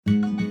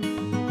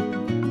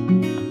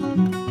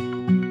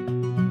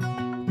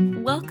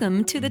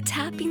Welcome to the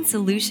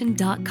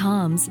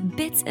TappingSolution.com's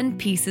Bits and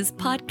Pieces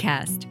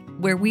podcast,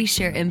 where we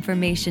share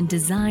information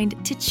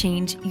designed to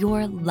change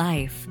your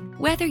life.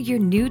 Whether you're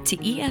new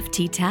to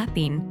EFT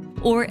tapping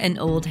or an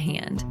old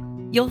hand,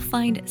 you'll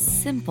find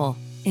simple,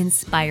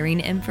 inspiring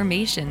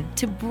information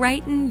to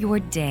brighten your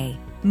day,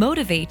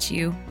 motivate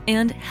you,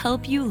 and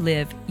help you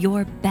live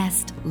your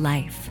best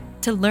life.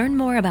 To learn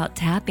more about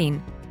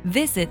tapping,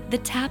 visit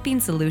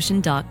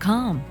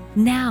TheTappingSolution.com.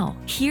 Now,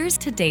 here's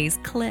today's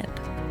clip.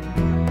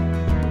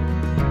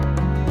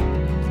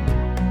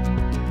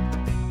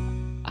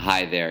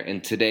 Hi there.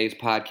 In today's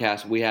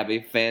podcast, we have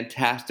a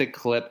fantastic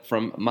clip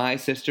from my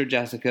sister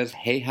Jessica's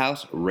Hay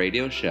House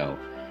radio show.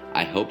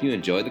 I hope you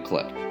enjoy the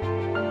clip.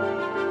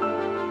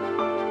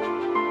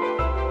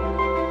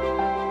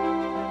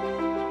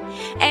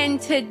 And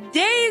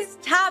today's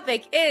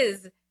topic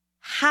is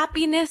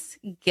happiness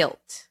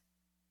guilt.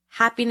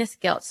 Happiness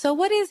guilt. So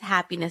what is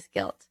happiness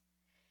guilt?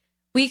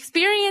 We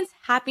experience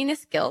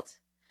happiness guilt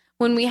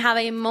when we have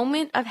a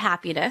moment of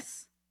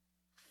happiness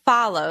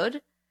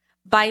followed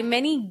by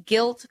many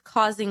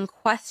guilt-causing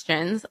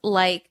questions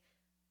like,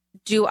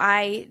 do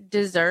I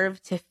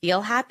deserve to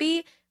feel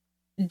happy?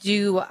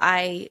 Do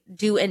I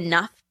do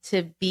enough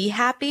to be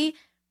happy?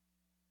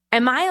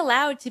 Am I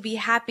allowed to be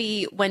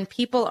happy when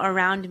people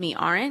around me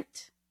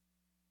aren't?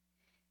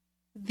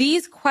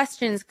 These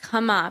questions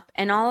come up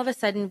and all of a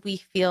sudden we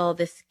feel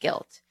this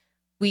guilt.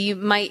 We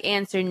might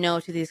answer no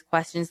to these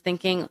questions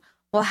thinking,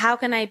 well, how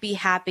can I be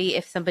happy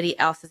if somebody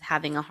else is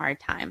having a hard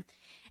time?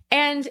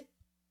 And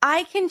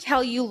I can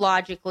tell you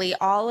logically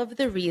all of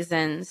the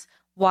reasons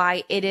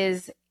why it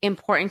is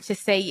important to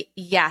say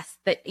yes,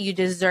 that you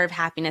deserve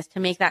happiness, to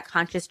make that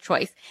conscious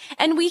choice.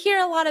 And we hear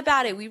a lot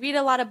about it. We read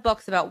a lot of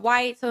books about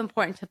why it's so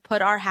important to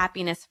put our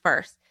happiness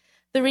first.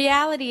 The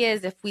reality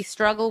is, if we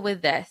struggle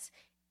with this,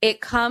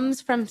 it comes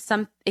from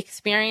some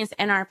experience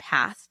in our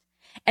past,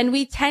 and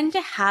we tend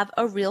to have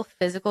a real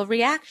physical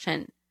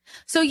reaction.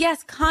 So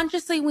yes,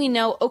 consciously we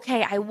know,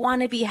 okay, I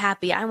want to be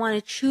happy. I want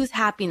to choose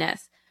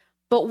happiness.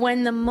 But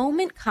when the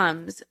moment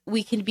comes,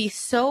 we can be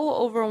so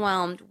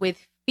overwhelmed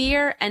with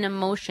fear and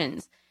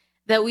emotions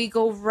that we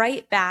go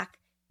right back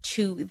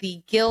to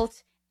the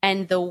guilt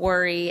and the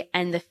worry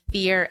and the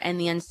fear and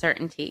the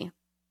uncertainty.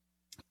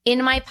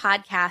 In my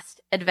podcast,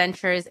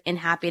 Adventures in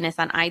Happiness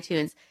on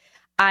iTunes,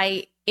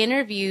 I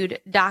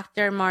interviewed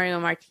Dr. Mario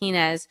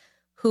Martinez,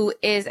 who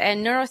is a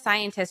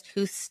neuroscientist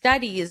who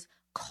studies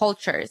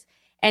cultures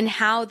and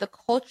how the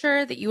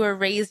culture that you are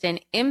raised in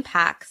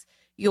impacts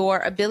your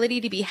ability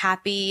to be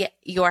happy,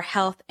 your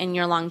health, and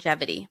your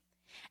longevity.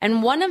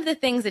 And one of the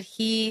things that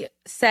he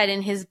said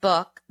in his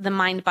book, The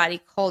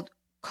Mind-Body Code,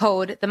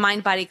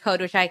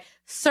 which I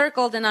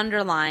circled and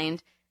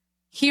underlined,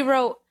 he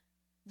wrote,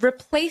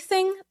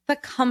 replacing the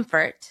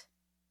comfort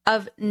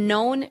of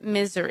known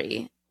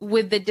misery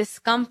with the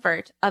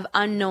discomfort of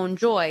unknown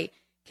joy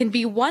can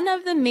be one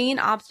of the main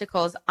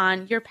obstacles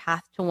on your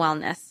path to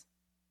wellness.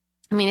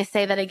 I'm going to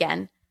say that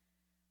again.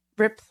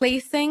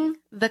 Replacing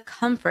the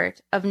comfort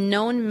of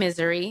known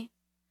misery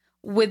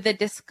with the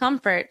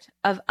discomfort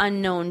of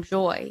unknown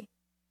joy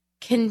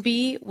can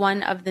be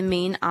one of the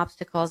main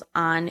obstacles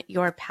on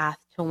your path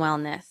to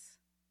wellness.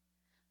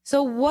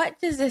 So what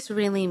does this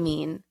really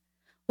mean?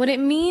 What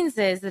it means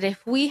is that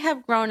if we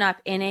have grown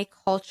up in a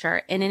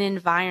culture, in an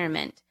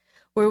environment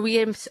where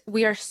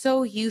we are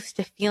so used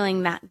to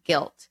feeling that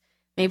guilt,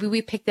 maybe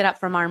we picked it up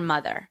from our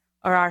mother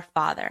or our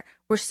father,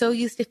 we're so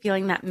used to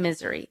feeling that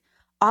misery.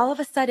 All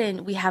of a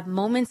sudden, we have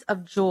moments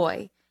of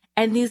joy,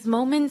 and these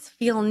moments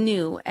feel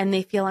new and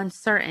they feel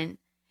uncertain.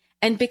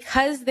 And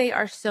because they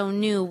are so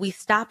new, we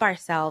stop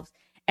ourselves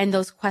and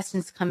those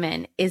questions come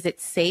in. Is it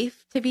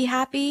safe to be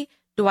happy?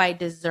 Do I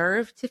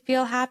deserve to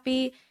feel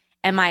happy?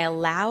 Am I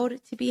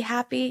allowed to be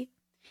happy?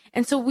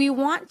 And so we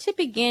want to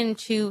begin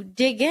to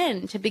dig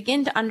in, to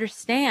begin to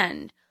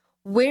understand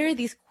where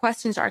these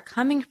questions are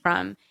coming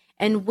from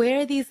and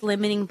where these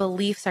limiting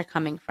beliefs are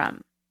coming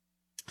from.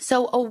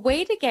 So a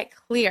way to get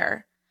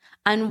clear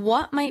on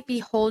what might be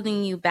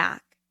holding you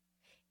back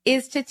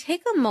is to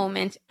take a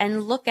moment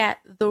and look at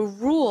the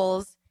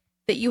rules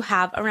that you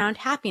have around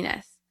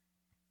happiness.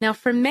 Now,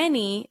 for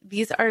many,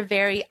 these are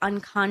very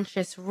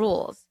unconscious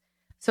rules.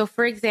 So,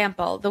 for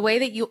example, the way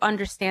that you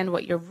understand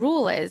what your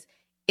rule is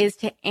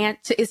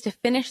to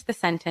finish the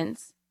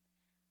sentence,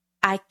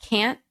 I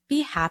can't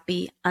be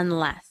happy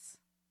unless.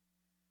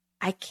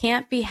 I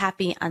can't be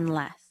happy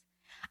unless.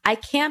 I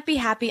can't be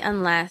happy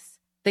unless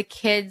the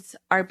kids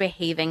are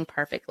behaving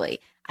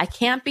perfectly. I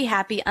can't be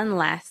happy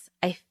unless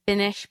I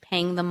finish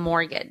paying the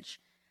mortgage.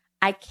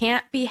 I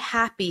can't be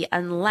happy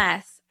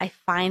unless I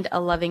find a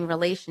loving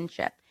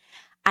relationship.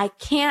 I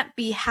can't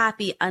be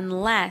happy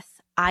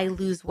unless I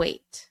lose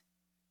weight.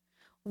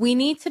 We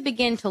need to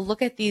begin to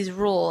look at these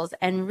rules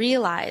and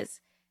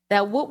realize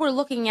that what we're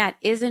looking at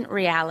isn't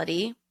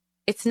reality.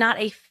 It's not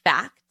a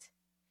fact.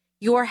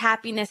 Your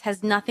happiness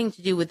has nothing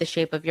to do with the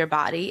shape of your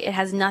body. It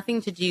has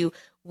nothing to do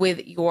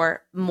with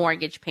your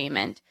mortgage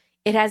payment.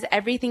 It has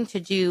everything to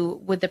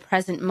do with the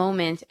present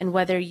moment and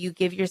whether you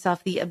give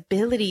yourself the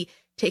ability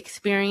to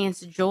experience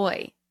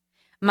joy.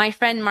 My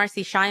friend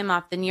Marcy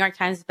Shimoff, the New York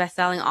Times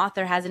bestselling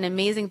author, has an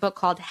amazing book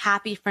called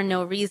Happy for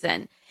No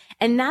Reason.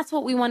 And that's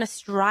what we want to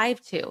strive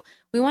to.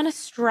 We want to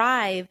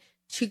strive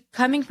to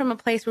coming from a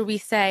place where we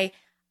say,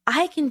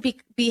 I can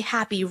be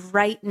happy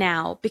right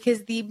now,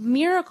 because the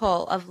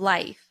miracle of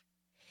life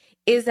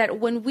is that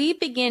when we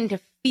begin to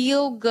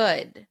feel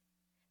good,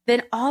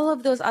 then all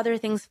of those other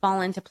things fall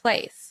into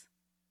place.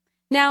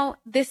 Now,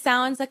 this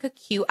sounds like a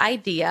cute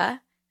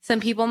idea.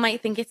 Some people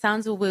might think it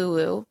sounds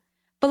woo-woo,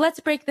 but let's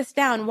break this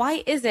down.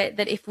 Why is it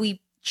that if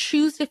we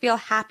choose to feel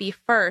happy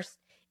first,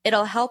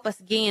 it'll help us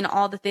gain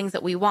all the things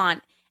that we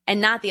want, and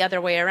not the other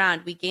way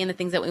around? We gain the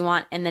things that we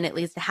want and then it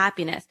leads to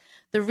happiness.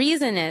 The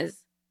reason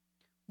is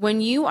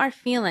when you are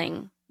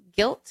feeling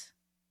guilt,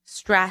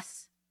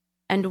 stress,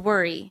 and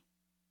worry,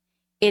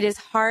 it is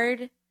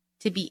hard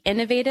to be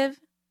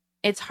innovative,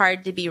 it's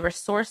hard to be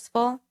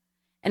resourceful,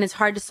 and it's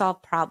hard to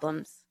solve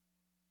problems.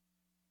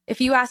 If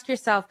you ask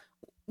yourself,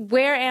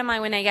 where am I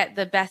when I get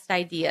the best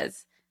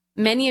ideas?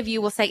 Many of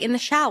you will say in the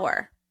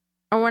shower,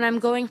 or when I'm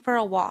going for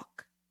a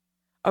walk,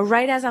 or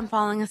right as I'm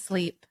falling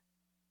asleep.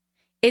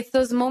 It's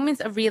those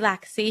moments of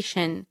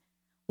relaxation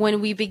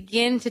when we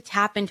begin to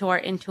tap into our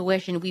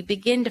intuition, we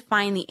begin to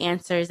find the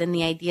answers and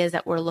the ideas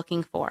that we're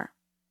looking for.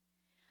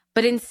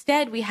 But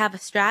instead, we have a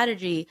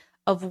strategy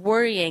of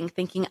worrying,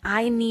 thinking,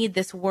 I need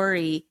this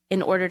worry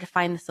in order to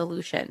find the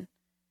solution.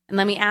 And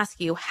let me ask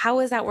you, how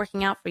is that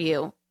working out for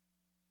you?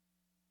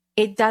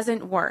 It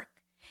doesn't work.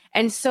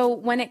 And so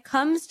when it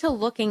comes to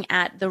looking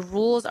at the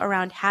rules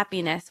around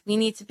happiness, we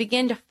need to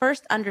begin to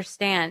first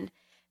understand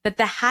that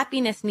the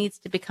happiness needs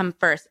to become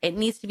first. It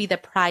needs to be the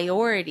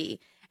priority.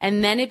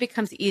 And then it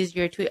becomes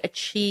easier to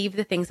achieve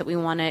the things that we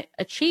want to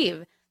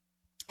achieve.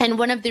 And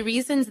one of the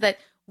reasons that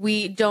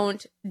we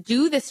don't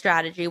do this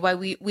strategy, why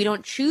we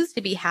don't choose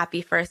to be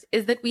happy first,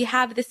 is that we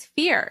have this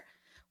fear.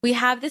 We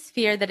have this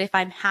fear that if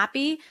I'm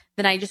happy,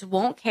 then I just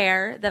won't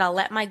care, that I'll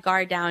let my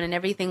guard down and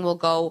everything will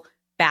go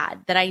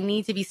bad, that I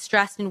need to be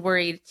stressed and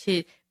worried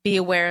to be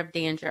aware of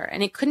danger.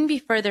 And it couldn't be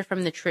further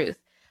from the truth,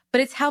 but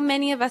it's how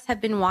many of us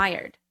have been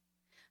wired.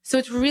 So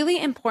it's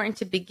really important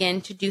to begin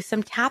to do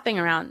some tapping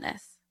around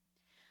this.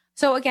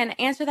 So again,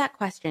 answer that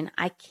question.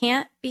 I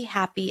can't be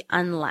happy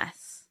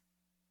unless.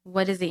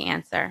 What is the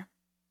answer?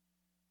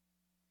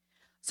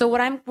 So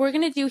what we're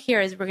going to do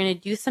here is we're going to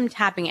do some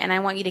tapping, and I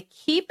want you to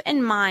keep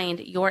in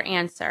mind your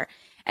answer.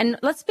 And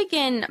let's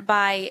begin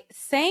by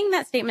saying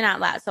that statement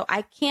out loud. So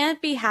I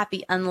can't be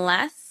happy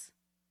unless,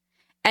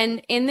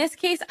 and in this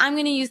case, I'm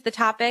going to use the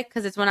topic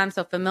because it's one I'm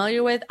so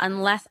familiar with,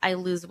 unless I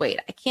lose weight.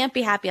 I can't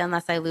be happy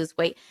unless I lose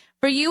weight.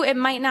 For you, it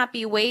might not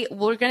be weight.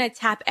 We're going to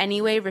tap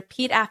anyway.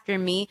 Repeat after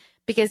me,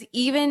 because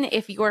even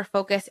if your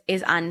focus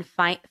is on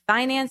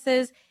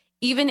finances,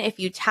 even if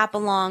you tap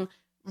along,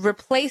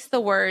 replace the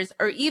words,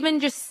 or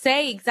even just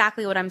say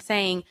exactly what I'm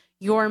saying,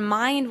 your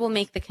mind will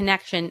make the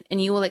connection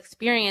and you will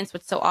experience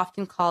what's so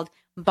often called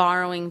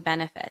borrowing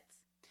benefits.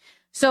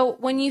 So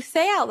when you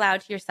say out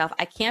loud to yourself,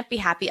 I can't be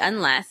happy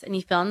unless, and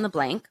you fill in the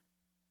blank,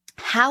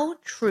 how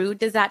true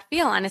does that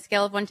feel on a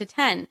scale of 1 to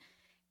 10?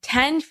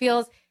 10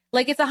 feels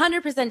like it's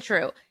 100%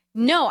 true.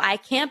 No, I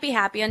can't be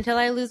happy until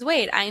I lose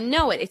weight. I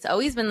know it. It's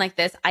always been like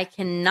this. I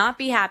cannot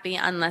be happy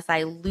unless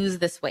I lose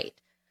this weight.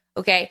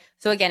 Okay.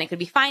 So again, it could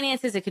be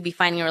finances. It could be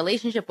finding a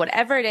relationship,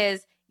 whatever it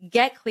is,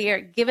 get clear,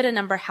 give it a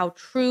number. How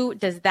true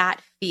does that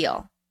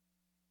feel?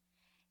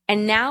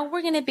 And now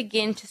we're going to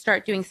begin to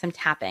start doing some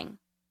tapping.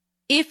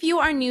 If you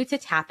are new to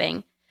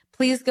tapping,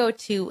 please go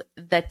to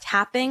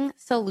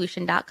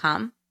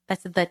thetappingsolution.com.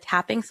 That's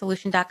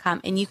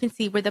thetappingsolution.com. And you can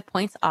see where the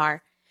points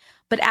are.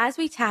 But as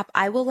we tap,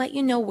 I will let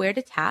you know where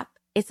to tap.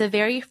 It's a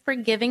very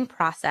forgiving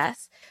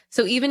process.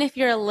 So even if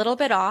you're a little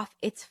bit off,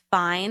 it's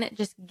fine.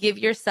 Just give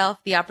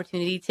yourself the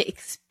opportunity to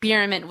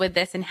experiment with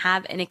this and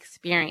have an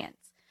experience.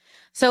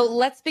 So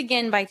let's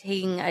begin by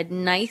taking a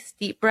nice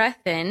deep breath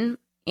in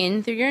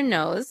through your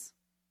nose,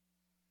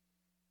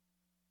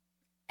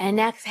 and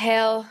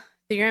exhale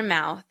through your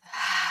mouth.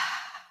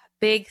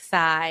 Big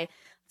sigh.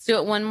 Let's do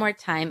it one more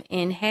time.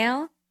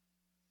 Inhale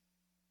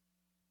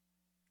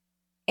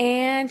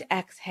and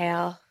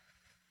exhale.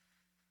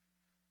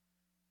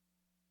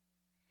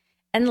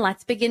 And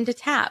let's begin to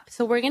tap.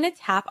 So we're going to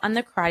tap on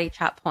the karate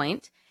chop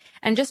point.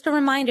 And just a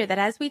reminder that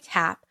as we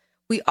tap,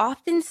 we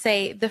often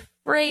say the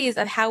phrase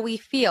of how we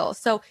feel.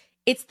 So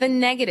it's the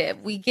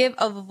negative. We give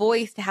a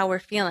voice to how we're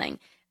feeling.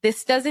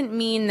 This doesn't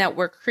mean that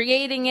we're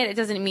creating it. It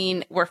doesn't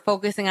mean we're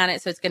focusing on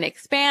it so it's going to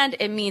expand.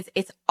 It means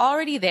it's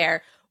already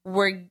there.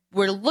 We're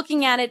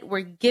looking at it. We're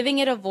giving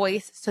it a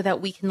voice so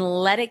that we can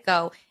let it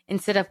go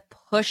instead of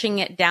pushing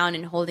it down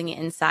and holding it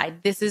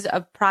inside. This is a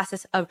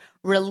process of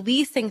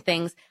releasing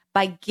things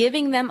by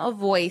giving them a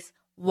voice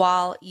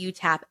while you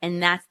tap.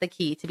 And that's the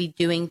key to be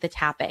doing the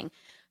tapping.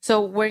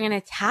 So we're going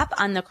to tap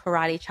on the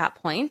karate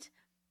chop point,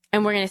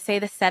 and we're going to say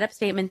the setup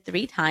statement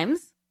 3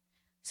 times.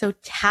 So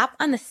tap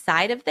on the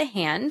side of the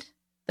hand,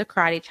 the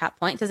karate chop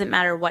point. Doesn't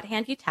matter what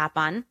hand you tap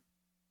on,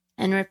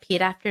 and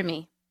repeat after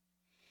me.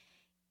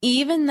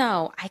 Even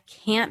though I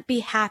can't be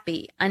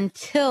happy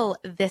until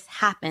this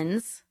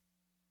happens,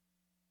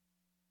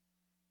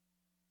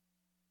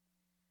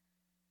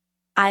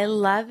 I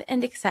love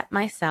and accept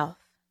myself.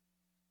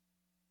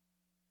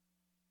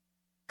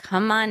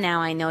 Come on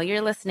now, I know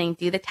you're listening.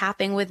 Do the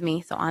tapping with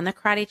me. So on the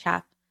karate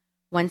chop,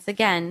 once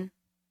again,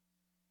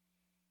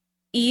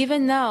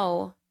 even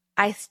though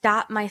I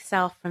stop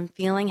myself from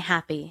feeling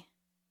happy,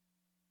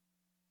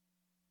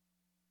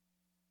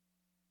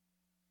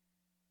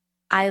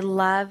 I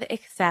love,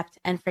 accept,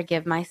 and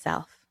forgive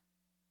myself.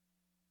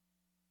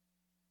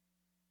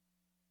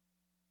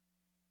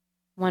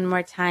 One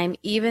more time,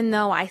 even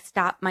though I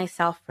stop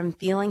myself from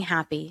feeling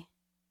happy,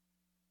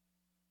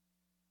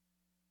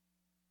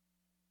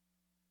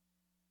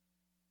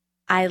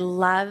 I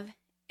love,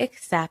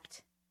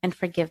 accept, and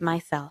forgive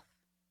myself.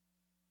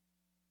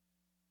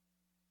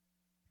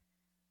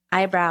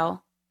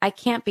 Eyebrow, I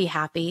can't be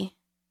happy.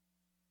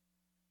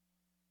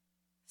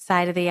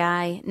 Side of the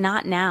eye,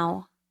 not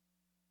now.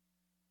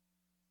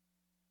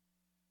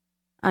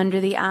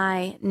 Under the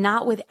eye,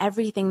 not with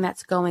everything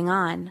that's going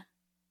on.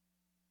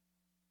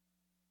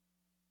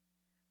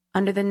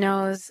 Under the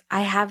nose,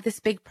 I have this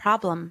big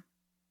problem.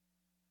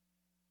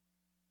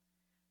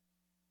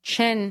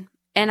 Chin,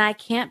 and I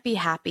can't be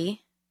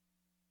happy.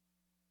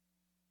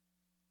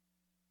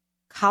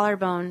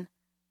 Collarbone,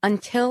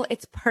 until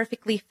it's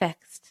perfectly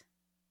fixed.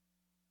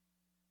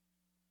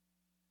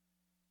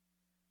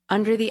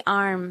 Under the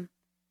arm,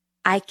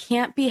 I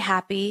can't be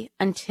happy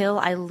until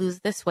I lose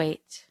this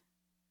weight.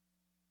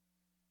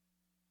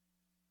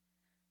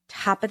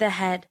 Top of the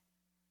head,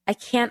 I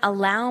can't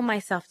allow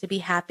myself to be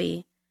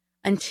happy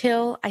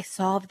until I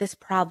solve this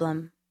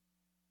problem.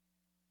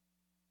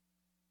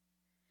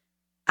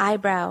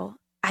 Eyebrow,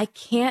 I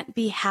can't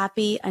be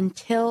happy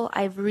until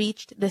I've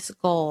reached this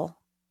goal.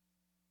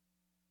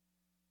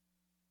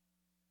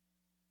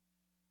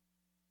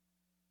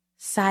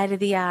 Side of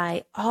the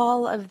eye,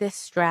 all of this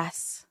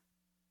stress.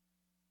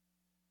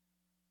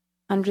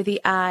 Under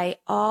the eye,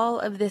 all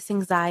of this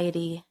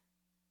anxiety.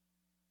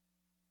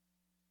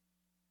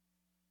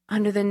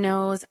 Under the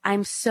nose,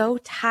 I'm so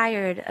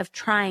tired of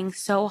trying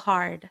so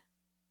hard.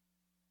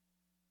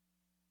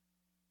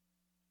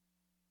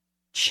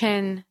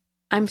 Chin,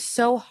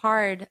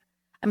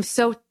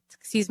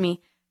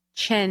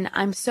 Chin,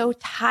 I'm so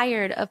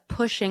tired of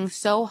pushing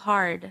so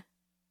hard.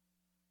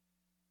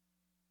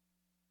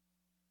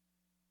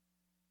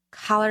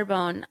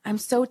 Collarbone, I'm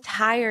so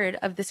tired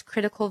of this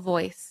critical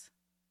voice.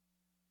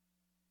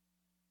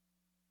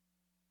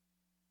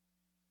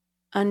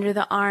 Under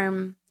the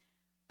arm,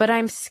 but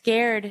I'm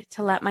scared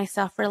to let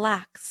myself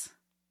relax.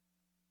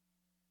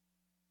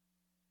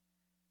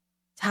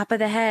 Top of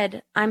the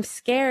head, I'm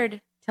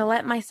scared to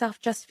let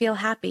myself just feel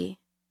happy.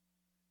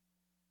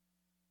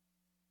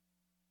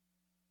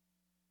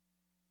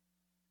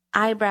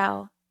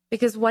 Eyebrow,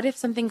 because what if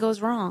something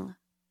goes wrong?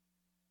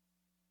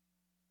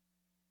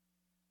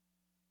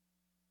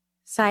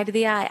 Side of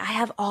the eye, I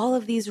have all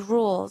of these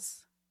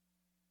rules.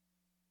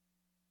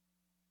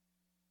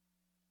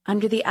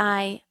 Under the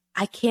eye,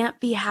 I can't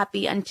be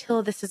happy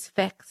until this is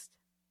fixed.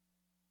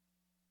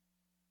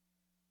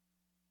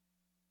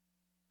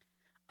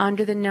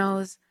 Under the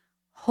nose,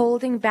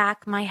 holding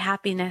back my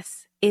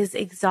happiness is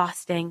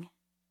exhausting.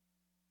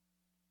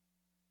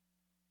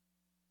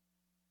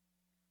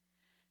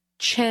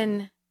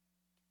 Chin,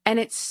 and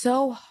it's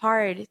so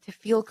hard to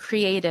feel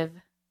creative.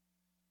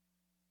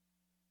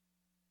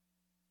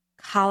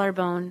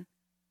 Collarbone,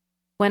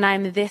 when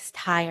I'm this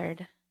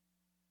tired.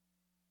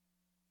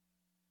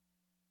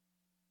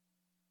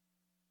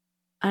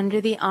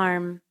 Under the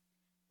arm,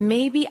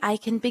 maybe I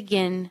can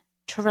begin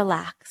to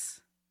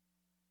relax.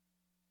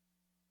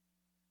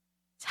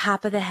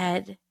 Top of the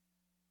head,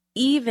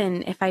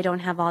 even if I don't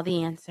have all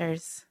the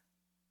answers.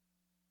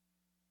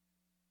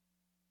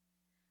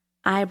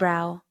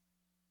 Eyebrow,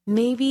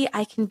 maybe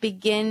I can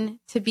begin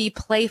to be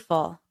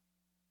playful.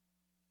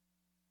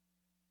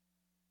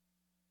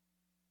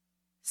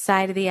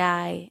 Side of the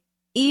eye,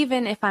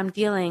 even if I'm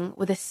dealing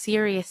with a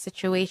serious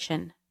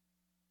situation.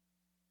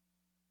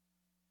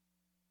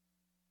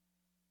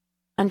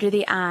 Under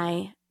the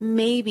eye,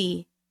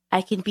 maybe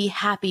I can be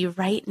happy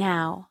right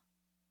now.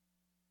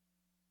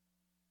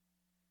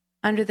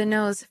 Under the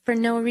nose, for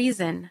no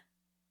reason.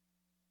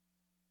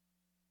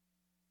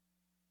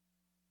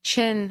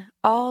 Chin,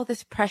 all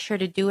this pressure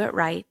to do it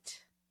right.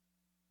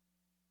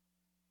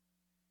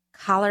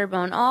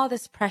 Collarbone, all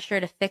this pressure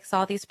to fix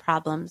all these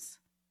problems.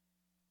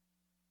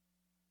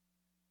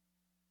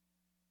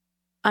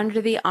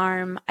 Under the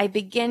arm, I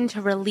begin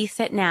to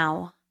release it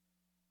now.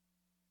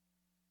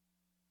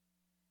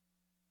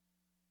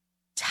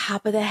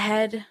 Top of the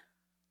head,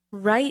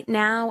 right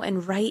now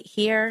and right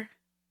here.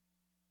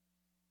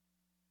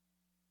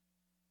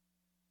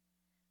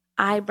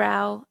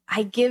 Eyebrow,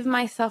 I give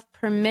myself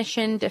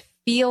permission to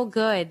feel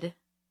good.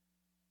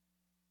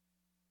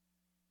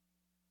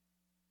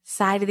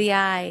 Side of the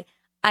eye,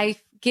 I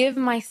give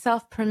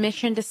myself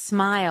permission to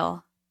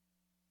smile.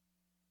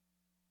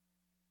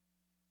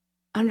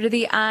 Under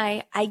the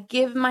eye, I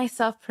give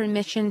myself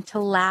permission to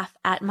laugh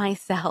at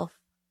myself.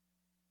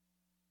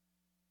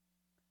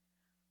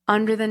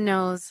 Under the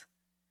nose,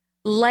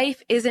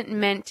 life isn't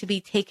meant to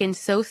be taken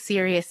so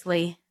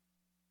seriously.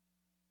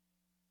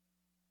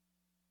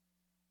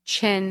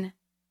 chin.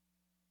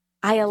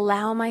 I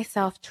allow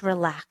myself to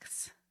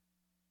relax.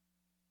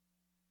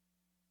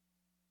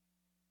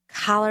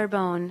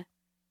 Collarbone,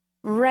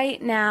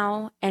 right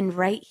now and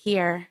right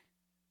here.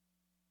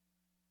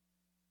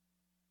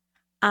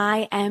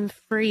 I am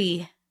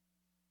free.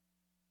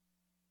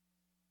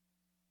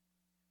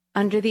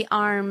 Under the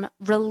arm,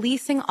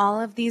 releasing all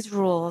of these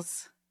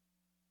rules.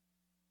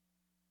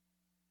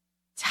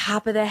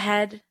 Top of the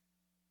head,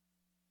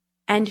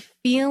 and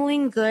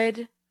feeling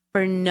good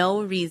for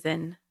no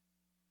reason.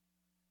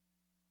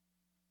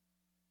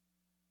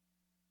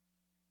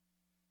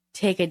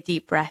 Take a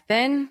deep breath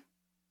in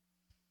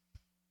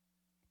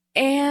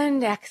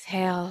and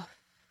exhale.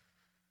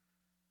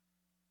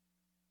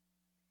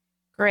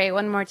 Great.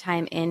 One more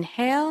time.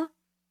 Inhale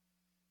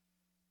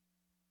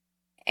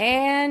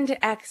and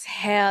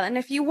exhale. And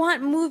if you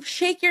want,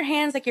 shake your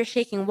hands like you're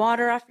shaking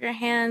water off your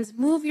hands.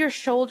 Move your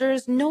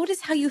shoulders.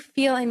 Notice how you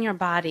feel in your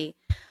body.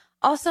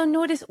 Also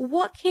notice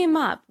what came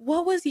up.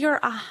 What was your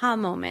aha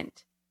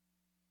moment?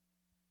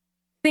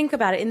 Think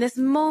about it. In this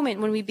moment,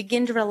 when we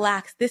begin to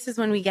relax, this is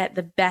when we get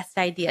the best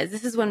ideas.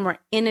 This is when we're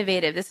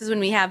innovative. This is when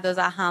we have those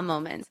aha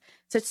moments.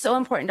 So it's so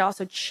important to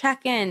also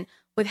check in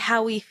with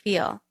how we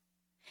feel.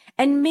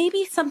 And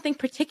maybe something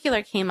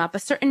particular came up, a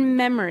certain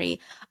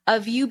memory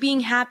of you being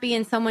happy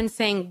and someone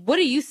saying, what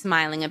are you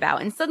smiling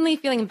about? And suddenly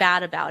feeling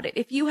bad about it.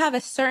 If you have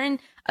a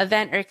certain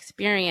event or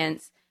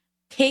experience,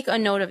 take a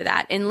note of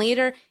that. And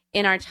later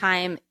in our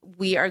time,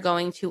 we are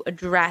going to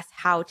address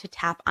how to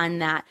tap on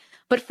that.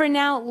 But for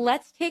now,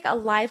 let's take a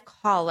live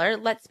caller.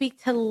 Let's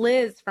speak to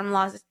Liz from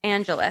Los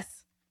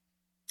Angeles.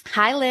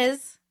 Hi,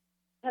 Liz.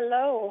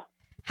 Hello.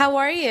 How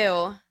are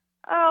you?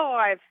 Oh,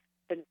 I've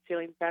been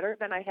feeling better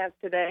than I have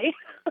today.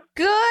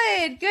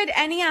 Good.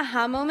 Any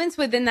aha moments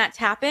within that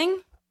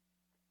tapping?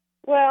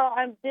 Well,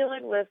 I'm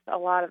dealing with a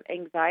lot of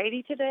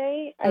anxiety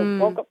today. I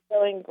woke up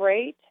feeling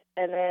great,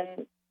 and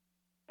then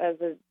as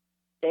the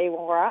day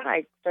wore on,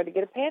 I started to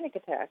get a panic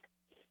attack.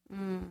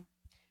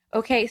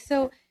 Okay,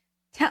 so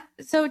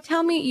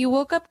tell me, you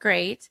woke up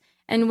great,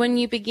 and when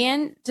you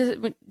began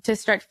to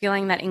start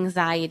feeling that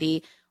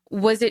anxiety,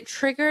 was it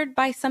triggered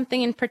by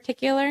something in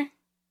particular?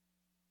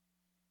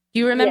 Do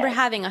you remember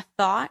having a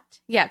thought?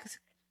 Yeah.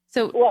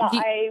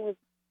 I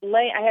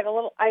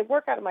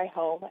work out of my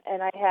home,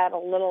 and I had a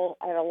little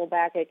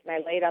backache, and I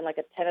laid on like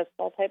a tennis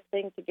ball type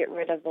thing to get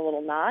rid of the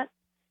little knot.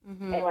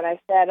 Mm-hmm. And when I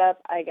sat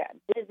up, I got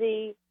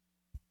dizzy,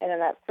 and then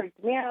that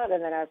freaked me out.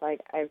 And then I was like,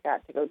 I've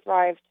got to go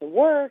drive to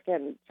work,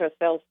 and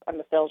I'm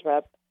a sales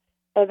rep.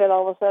 And then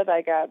all of a sudden,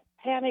 I got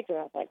panicked, and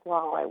I was like,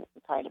 well, I'm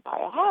trying to buy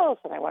a house,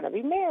 and I want to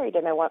be married,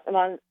 then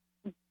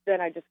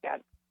I just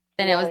got.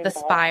 Then it was the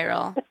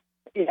spiral.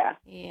 Yeah.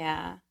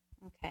 Yeah.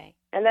 Okay.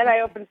 And then I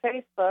opened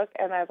Facebook,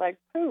 and I was like,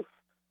 poof.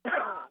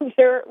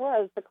 There it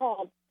was, the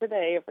call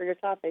today for your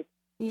topic.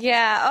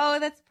 Yeah. Oh,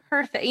 that's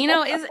perfect.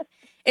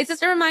 It's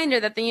just a reminder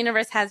that the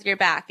universe has your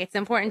back. It's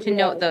important to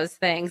note those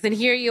things. And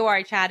here you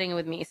are chatting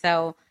with me.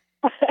 So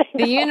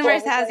the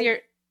universe has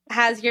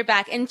your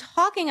back. And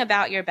talking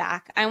about your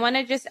back, I want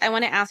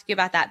to ask you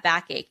about that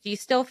backache. Do you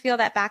still feel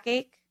that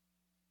backache?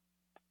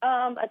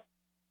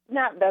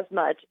 Not as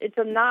much. It's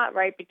a knot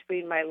right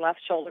between my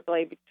left shoulder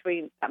blade,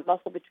 between that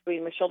muscle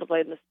between my shoulder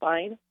blade and the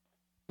spine.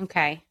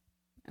 Okay.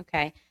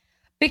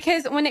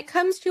 Because when it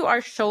comes to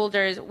our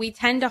shoulders, we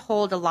tend to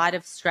hold a lot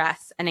of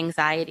stress and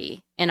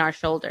anxiety in our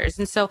shoulders.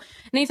 And so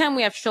anytime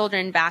we have shoulder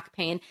and back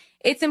pain,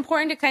 it's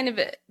important to kind of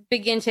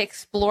begin to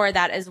explore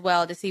that as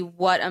well to see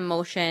what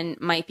emotion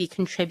might be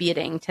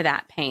contributing to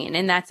that pain.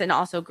 And that's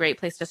also a great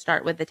place to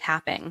start with the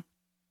tapping.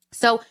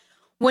 So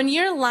when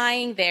you're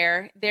lying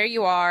there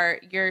you are,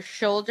 your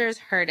shoulders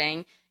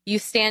hurting, you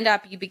stand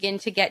up, you begin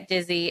to get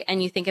dizzy,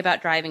 and you think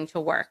about driving to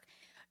work.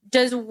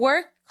 Does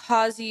work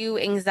cause you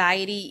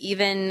anxiety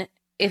even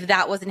if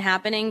that wasn't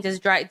happening? Does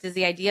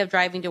the idea of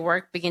driving to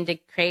work begin to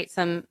create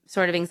some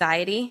sort of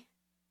anxiety?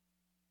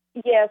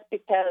 Yes,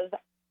 because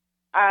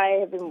I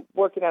have been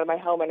working out of my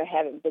home and I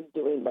haven't been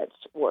doing much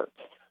work.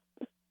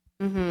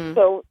 Mm-hmm.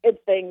 So it's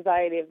the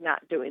anxiety of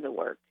not doing the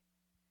work.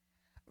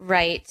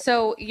 Right.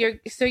 So you're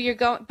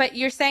going, but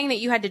you're saying that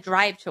you had to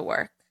drive to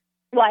work.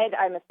 Well,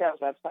 I'm a sales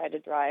rep, so I had to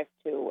drive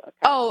to a client.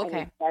 Oh,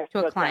 okay.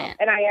 To a client.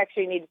 And I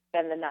actually need to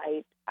spend the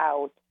night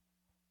out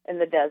in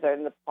the desert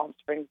in the Palm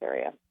Springs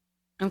area.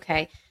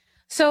 Okay.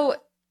 So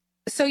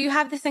you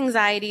have this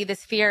anxiety,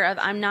 this fear of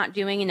I'm not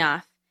doing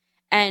enough.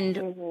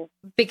 And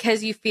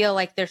because you feel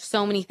like there's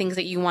so many things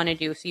that you want to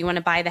do. So you want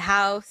to buy the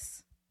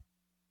house,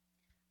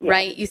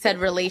 right? You said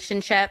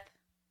relationship.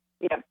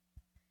 Yeah.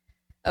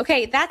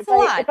 Okay, that's a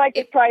lot. It's like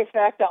a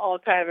trifecta all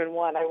kind of in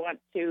one. I'm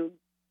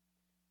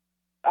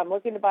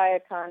looking to buy a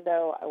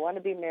condo. I want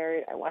to be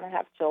married. I want to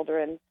have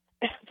children.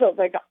 So it's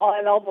like,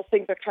 all those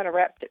things are kind of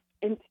wrapped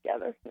in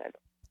together.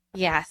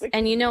 Yes.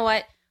 And you know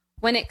what?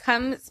 When it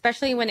comes,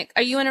 especially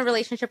are you in a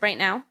relationship right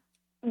now?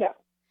 No.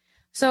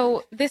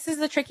 So this is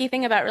the tricky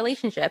thing about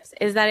relationships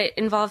is that it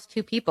involves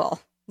two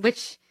people,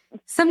 which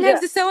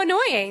sometimes is so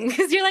annoying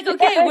because you're like,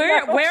 okay,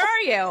 where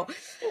are you?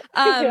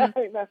 Yeah,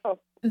 I know.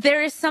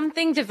 There is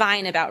something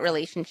divine about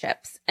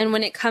relationships. And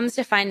when it comes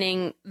to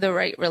finding the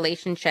right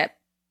relationship,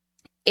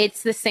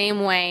 it's the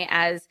same way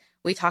as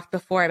we talked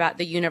before about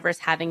the universe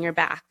having your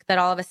back, that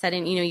all of a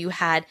sudden, you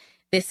had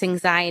this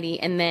anxiety,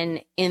 and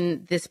then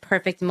in this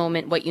perfect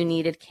moment, what you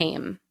needed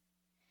came.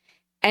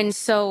 And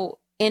so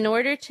in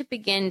order to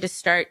begin to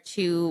start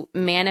to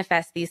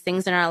manifest these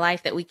things in our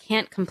life that we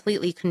can't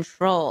completely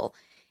control,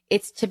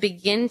 it's to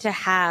begin to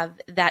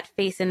have that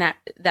faith and that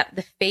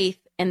the faith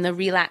and the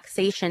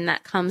relaxation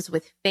that comes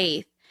with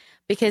faith.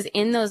 Because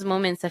in those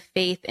moments of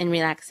faith and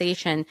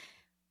relaxation,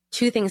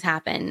 two things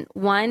happen.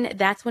 One,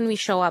 that's when we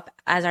show up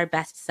as our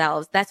best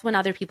selves. That's when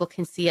other people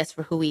can see us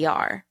for who we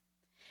are.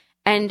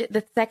 And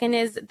the second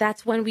is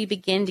that's when we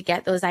begin to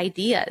get those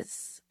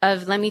ideas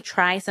of, let me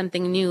try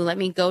something new. Let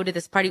me go to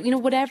this party,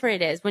 whatever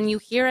it is. When you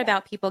hear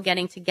about people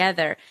getting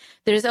together,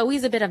 there's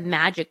always a bit of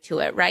magic to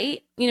it,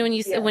 right? When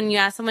you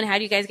ask someone, how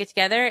do you guys get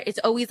together? It's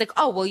always like,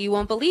 oh, well, you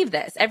won't believe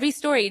this. Every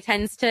story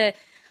tends to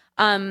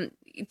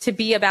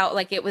be about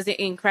like, it was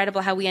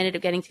incredible how we ended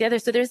up getting together.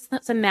 So there's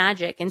some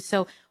magic. And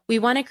so we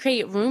want to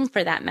create room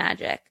for that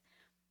magic.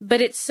 But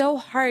it's so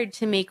hard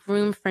to make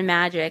room for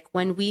magic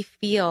when we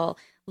feel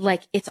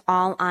like it's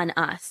all on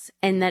us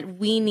and that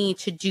we need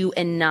to do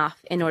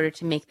enough in order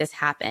to make this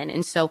happen.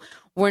 And so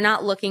we're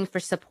not looking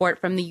for support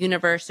from the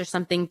universe or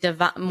something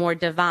more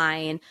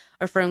divine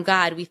or from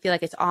God. We feel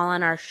like it's all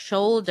on our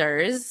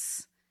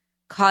shoulders,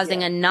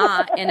 causing a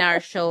knot in our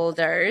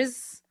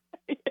shoulders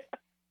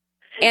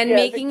and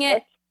making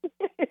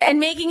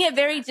it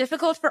very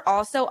difficult for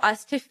also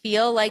us to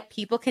feel like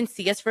people can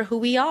see us for who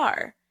we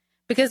are.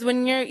 Because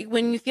when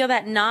you feel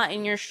that knot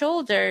in your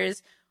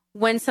shoulders,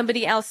 when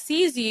somebody else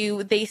sees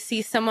you, they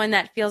see someone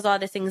that feels all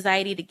this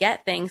anxiety to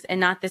get things and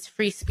not this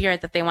free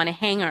spirit that they want to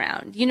hang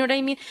around. You know what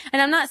I mean?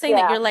 And I'm not saying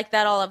that you're like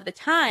that all of the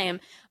time,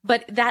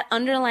 but that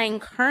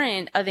underlying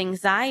current of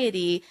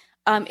anxiety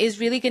is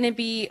really going to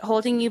be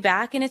holding you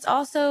back. And it's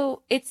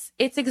also, it's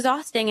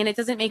exhausting, and it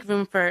doesn't make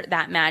room for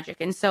that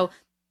magic. And so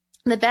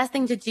the best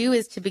thing to do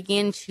is to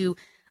begin to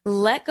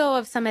let go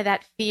of some of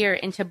that fear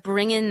and to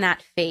bring in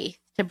that faith,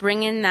 to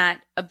bring in that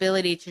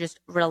ability to just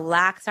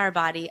relax our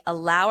body,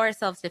 allow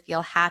ourselves to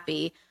feel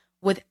happy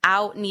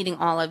without needing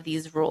all of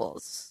these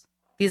rules,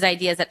 these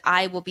ideas that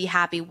I will be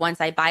happy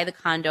once I buy the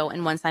condo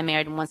and once I'm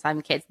married and once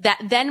I'm kids,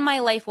 that then my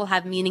life will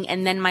have meaning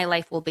and then my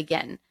life will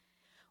begin.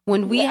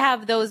 When we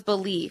have those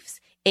beliefs,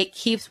 it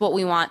keeps what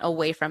we want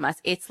away from us.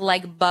 It's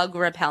like bug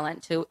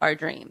repellent to our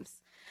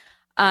dreams.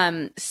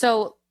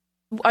 So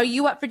are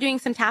you up for doing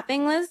some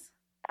tapping, Liz?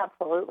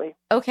 Absolutely.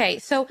 Okay.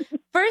 So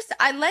first,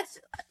 I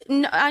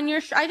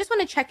just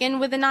want to check in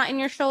with the knot in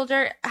your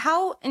shoulder.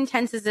 How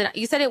intense is it?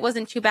 You said it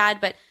wasn't too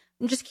bad, but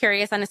I'm just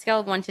curious, on a scale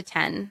of 1 to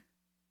 10.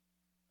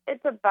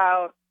 It's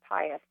about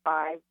high at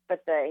 5,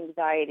 but the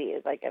anxiety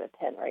is like at a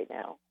 10 right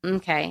now.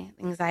 Okay.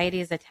 Anxiety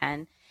is a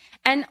 10.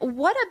 And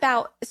what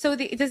about, does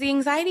the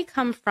anxiety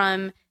come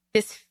from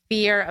this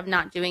fear of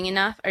not doing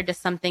enough, or does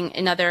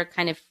another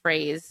kind of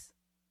phrase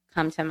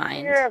come to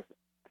mind?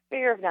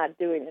 Fear of not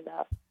doing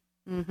enough.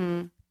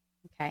 Mm-hmm.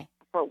 Okay.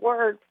 For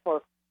work,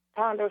 for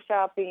condo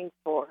shopping,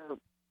 for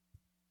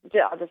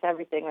just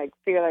everything. Like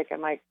fear,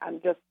 like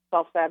I'm just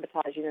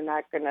self-sabotaging and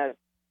not going to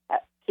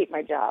keep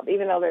my job,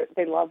 even though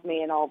they love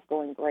me and all's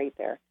going great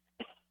there.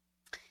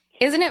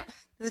 Isn't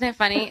it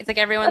funny? It's like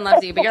everyone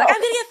loves you, but you're like, I'm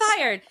going to get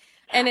fired.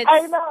 And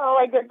I know.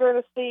 I get her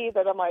to see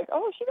that I'm like,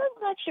 oh, she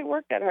doesn't actually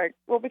work that hard.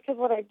 Well, because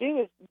what I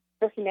do is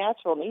very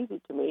natural and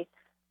easy to me.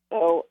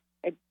 So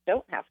I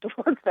don't have to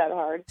work that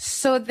hard.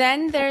 So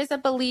then there's a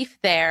belief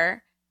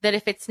there that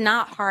if it's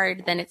not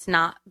hard, then it's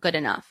not good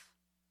enough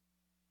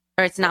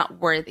or it's not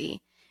worthy.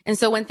 And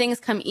so when things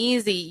come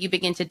easy, you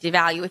begin to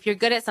devalue. If you're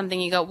good at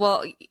something, you go,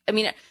 well, I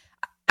mean,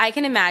 I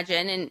can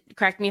imagine, and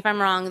correct me if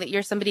I'm wrong, that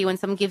you're somebody, when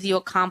someone gives you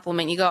a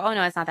compliment, you go, oh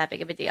no, it's not that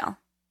big of a deal.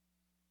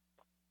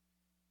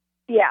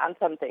 Yeah, on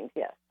some things,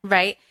 yes.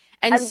 Right.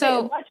 And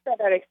I'm much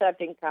better at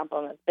accepting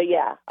compliments, but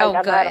yeah. I'm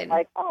not good.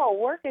 Like, oh,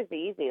 work is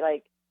easy.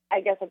 Like,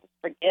 I guess I just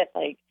forget,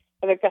 like,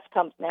 it just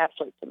comes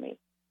naturally to me.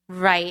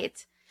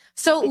 Right.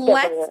 So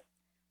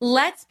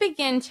let's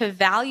begin to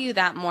value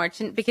that more,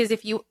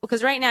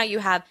 because right now you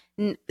have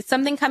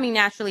something coming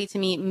naturally to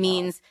me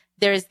means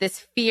there's this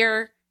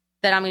fear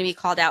that I'm going to be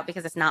called out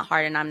because it's not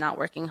hard and I'm not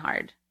working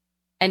hard.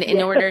 And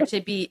in order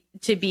to be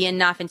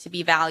enough and to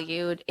be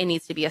valued, it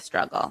needs to be a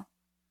struggle.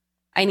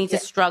 I need to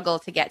struggle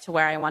to get to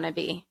where I want to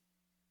be.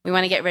 We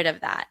want to get rid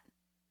of that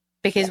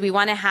because we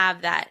want to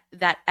have that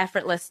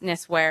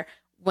effortlessness where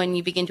when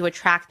you begin to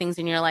attract things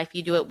in your life,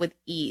 you do it with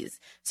ease.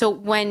 So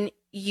when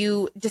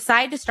you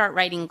decide to start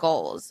writing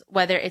goals,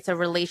 whether it's a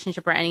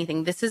relationship or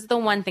anything, this is the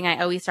one thing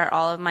I always start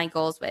all of my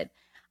goals with.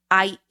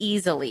 I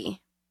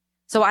easily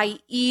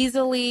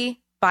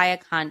buy a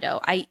condo.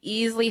 I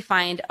easily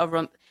find a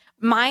room.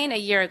 Mine a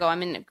year ago,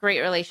 I'm in a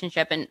great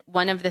relationship. And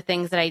one of the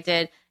things that I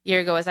did a year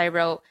ago is I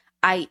wrote,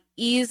 I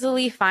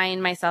easily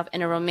find myself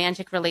in a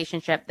romantic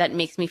relationship that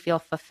makes me feel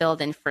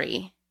fulfilled and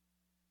free.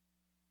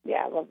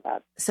 Yeah, I love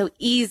that. So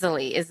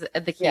easily is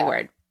the key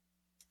word.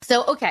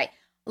 So, okay.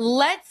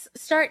 let's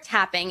start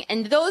tapping.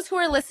 And those who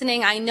are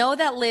listening, I know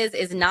that Liz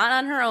is not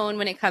on her own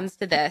when it comes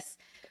to this.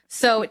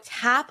 So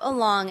tap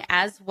along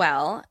as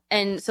well.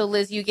 And so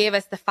Liz, you gave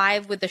us the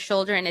 5 with the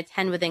shoulder and a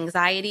 10 with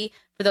anxiety.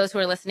 For those who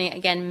are listening,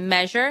 again,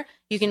 measure.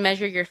 You can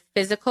measure your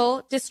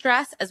physical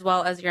distress as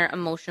well as your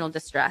emotional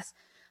distress.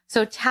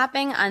 So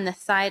tapping on the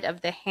side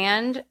of the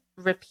hand,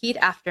 repeat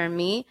after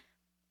me.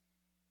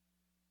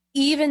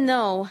 Even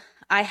though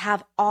I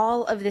have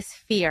all of this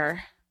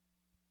fear,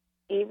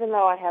 even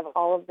though I have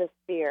all of this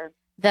fear,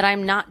 that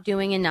I'm not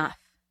doing enough,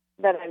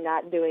 that I'm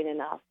not doing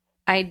enough,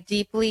 I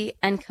deeply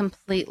and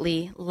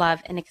completely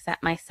love and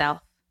accept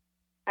myself.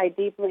 I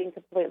deeply and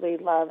completely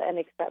love and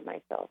accept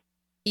myself.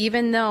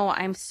 Even though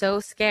I'm so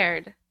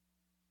scared,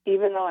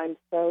 even though I'm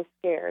so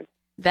scared,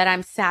 that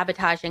I'm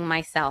sabotaging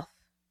myself,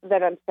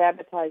 that I'm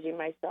sabotaging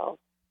myself,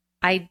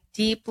 I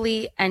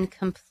deeply and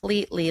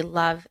completely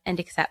love and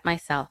accept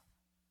myself.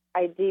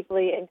 I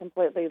deeply and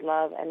completely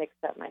love and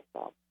accept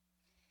myself.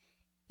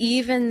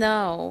 Even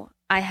though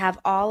I have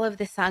all of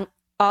this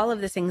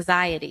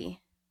anxiety,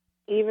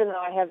 even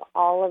though I have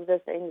all of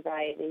this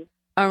anxiety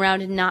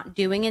around not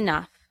doing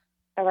enough,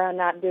 I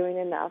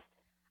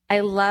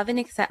love and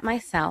accept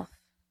myself.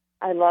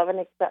 I love and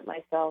accept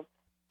myself.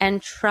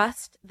 And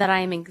trust that I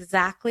am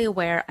exactly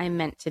where I'm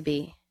meant to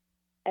be.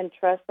 And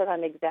trust that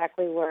I'm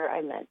exactly where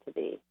I'm meant to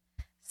be.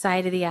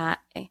 Side of the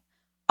eye.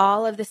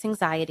 All of this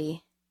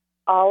anxiety.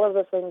 All of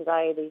this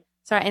anxiety.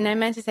 Sorry, and I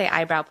meant to say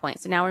eyebrow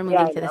point. So now we're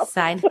moving to the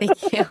side.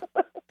 Thank you.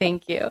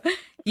 Thank you.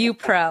 You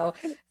pro.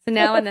 So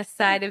now on the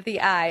side of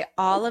the eye,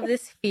 all of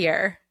this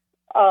fear.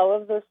 All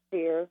of this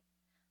fear.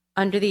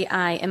 Under the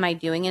eye, am I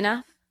doing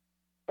enough?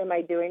 Am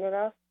I doing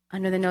enough?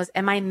 Under the nose,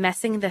 am I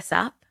messing this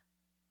up?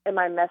 Am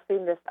I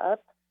messing this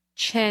up?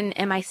 Chin,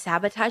 am I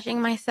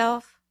sabotaging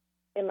myself?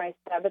 Am I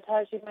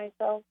sabotaging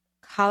myself?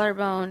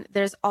 Collarbone,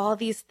 there's all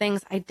these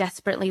things I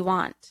desperately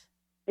want.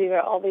 These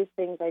are all these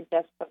things I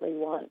desperately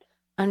want.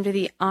 Under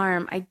the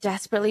arm, I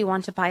desperately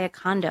want to buy a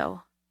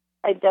condo.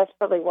 I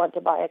desperately want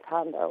to buy a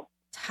condo.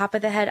 Top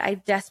of the head, I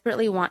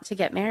desperately want to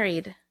get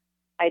married.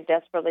 I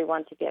desperately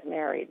want to get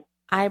married.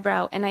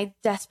 Eyebrow, and I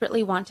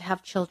desperately want to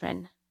have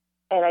children.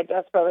 And I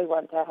desperately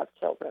want to have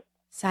children.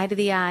 Side of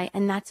the eye,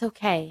 and that's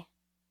okay.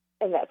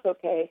 And that's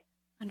okay.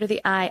 Under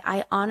the eye,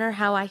 I honor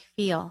how I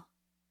feel.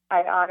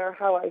 I honor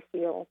how I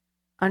feel.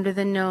 Under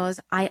the nose,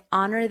 I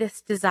honor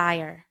this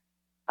desire.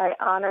 I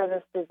honor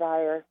this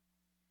desire.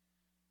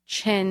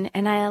 Chin,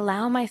 and I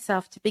allow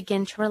myself to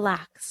begin to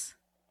relax.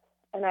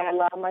 And I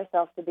allow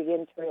myself to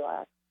begin to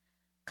relax.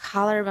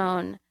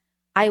 Collarbone,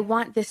 I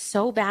want this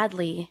so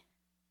badly.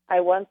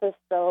 I want this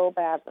so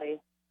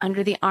badly.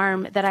 Under the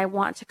arm, that I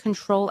want to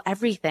control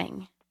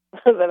everything.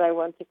 That I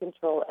want to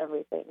control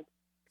everything.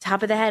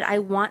 Top of the head, I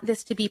want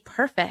this to be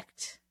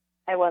perfect.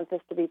 I want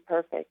this to be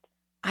perfect.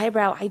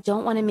 Eyebrow, I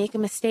don't want to make a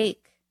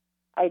mistake.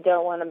 I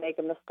don't want to make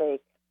a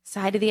mistake.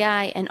 Side of the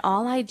eye, and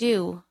all I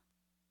do.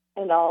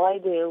 And all I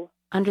do.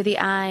 Under the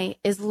eye,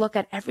 is look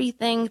at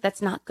everything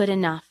that's not good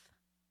enough.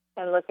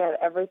 And look at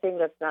everything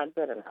that's not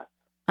good enough.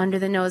 Under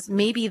the nose,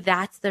 maybe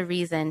that's the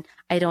reason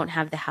I don't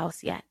have the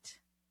house yet.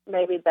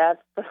 Maybe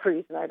that's the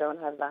reason I don't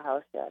have the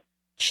house yet.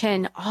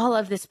 Chin, all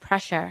of this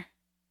pressure.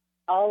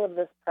 All of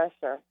this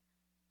pressure.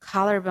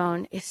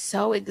 Collarbone is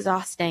so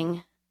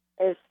exhausting.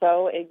 Is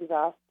so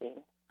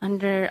exhausting.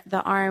 Under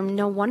the arm,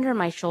 no wonder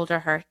my shoulder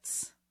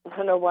hurts.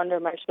 No wonder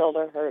my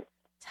shoulder hurts.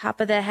 Top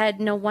of the head,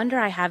 no wonder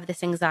I have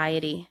this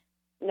anxiety.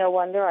 No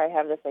wonder I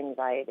have this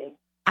anxiety.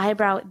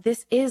 Eyebrow,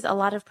 this is a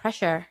lot of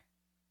pressure.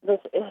 This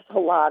is a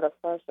lot of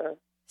pressure.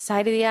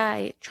 Side of the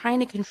eye, trying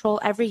to control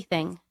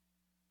everything.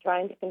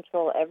 Trying to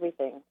control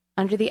everything.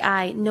 Under the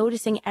eye,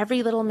 noticing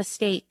every little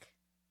mistake.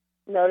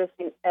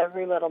 Noticing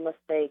every little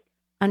mistake.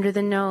 Under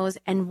the nose,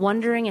 and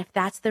wondering if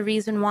that's the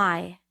reason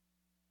why.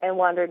 And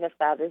wondering if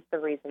that is the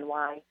reason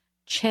why.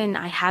 Chin,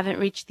 I haven't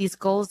reached these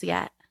goals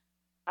yet.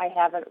 I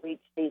haven't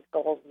reached these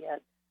goals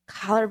yet.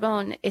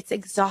 Collarbone, it's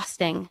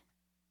exhausting.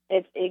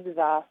 It's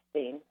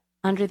exhausting.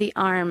 Under the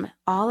arm,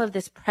 all of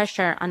this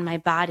pressure on my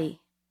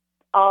body.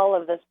 All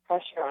of this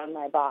pressure on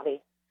my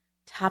body.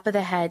 Top of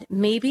the head,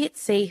 maybe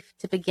it's safe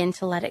to begin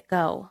to let it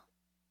go.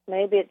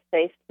 Maybe it's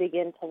safe to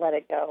begin to let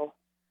it go.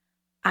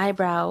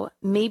 Eyebrow,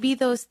 maybe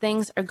those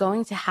things are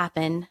going to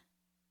happen.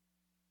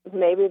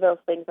 Maybe those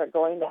things are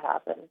going to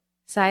happen.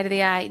 Side of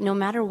the eye, no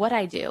matter what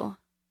I do.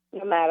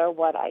 No matter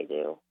what I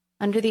do.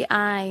 Under the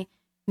eye,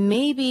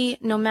 maybe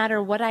no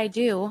matter what I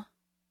do.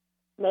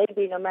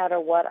 Maybe no matter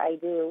what I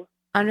do.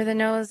 Under the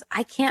nose,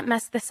 I can't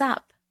mess this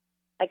up.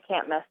 I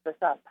can't mess this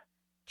up.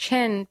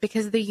 Chin,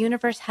 because the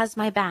universe has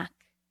my back.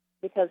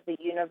 Because the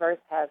universe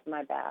has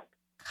my back.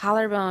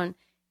 Collarbone,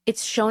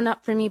 it's shown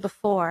up for me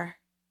before.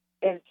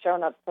 It's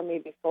shown up for me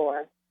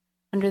before.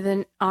 Under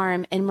the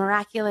arm, in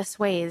miraculous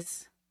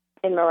ways.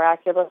 In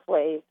miraculous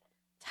ways.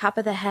 Top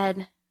of the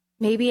head,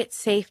 maybe it's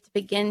safe to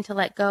begin to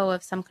let go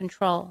of some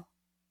control.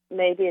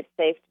 Maybe it's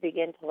safe to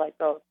begin to let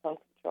go of some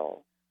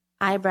control.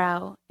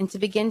 Eyebrow, and to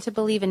begin to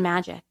believe in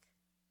magic.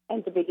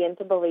 And to begin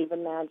to believe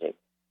in magic.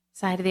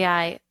 Side of the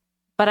eye,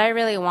 but I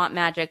really want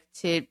magic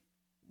to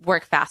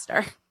work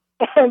faster.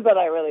 but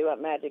I really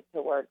want magic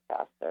to work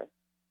faster.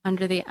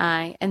 Under the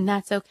eye, and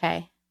that's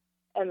okay.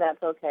 And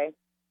that's okay.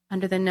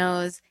 Under the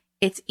nose,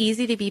 it's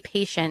easy to be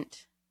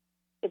patient.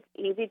 It's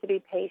easy to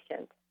be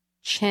patient.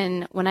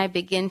 Chin, when I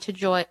begin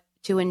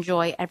to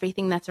enjoy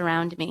everything that's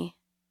around me.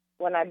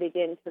 When I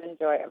begin to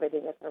enjoy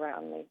everything that's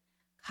around me.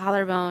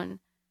 Collarbone,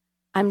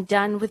 I'm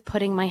done with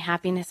putting my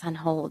happiness on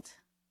hold.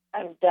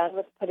 I'm done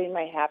with putting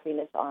my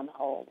happiness on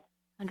hold.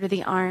 Under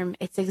the arm,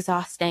 it's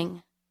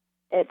exhausting.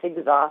 It's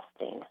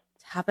exhausting.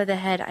 Top of the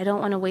head, I don't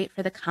want to wait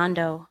for the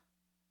condo.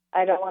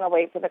 I don't want to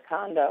wait for the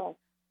condo.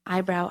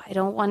 Eyebrow, I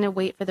don't want to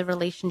wait for the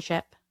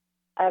relationship.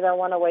 I don't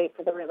want to wait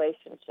for the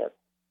relationship.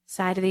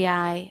 Side of the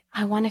eye,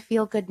 I want to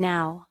feel good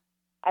now.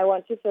 I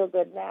want to feel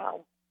good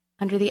now.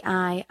 Under the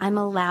eye, I'm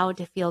allowed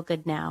to feel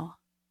good now.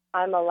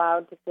 I'm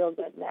allowed to feel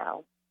good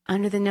now.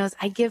 Under the nose,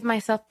 I give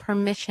myself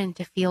permission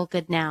to feel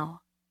good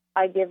now.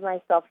 I give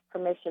myself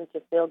permission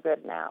to feel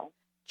good now.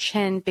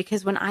 Chin,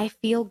 because when I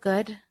feel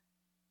good.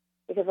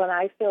 Because when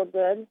I feel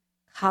good.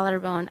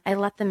 Collarbone, I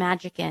let the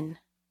magic in.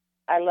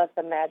 I let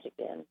the magic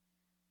in.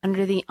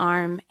 Under the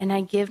arm, and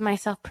I give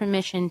myself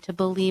permission to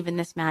believe in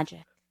this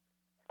magic.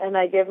 And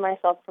I give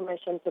myself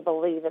permission to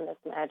believe in this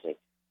magic.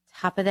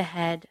 Top of the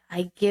head,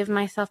 I give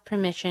myself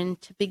permission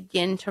to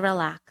begin to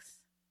relax.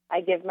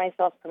 I give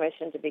myself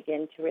permission to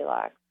begin to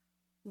relax.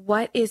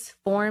 What is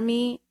for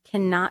me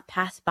cannot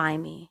pass by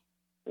me.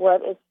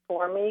 What is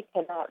for me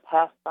cannot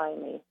pass by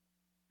me.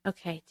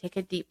 Okay, take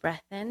a deep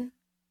breath in.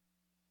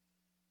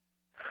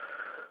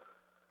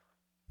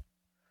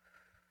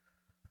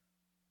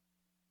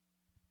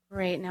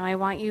 Great. Now I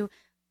want you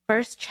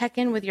first check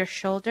in with your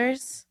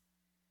shoulders.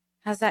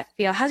 How's that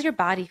feel? How's your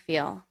body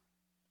feel?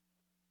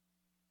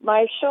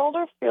 My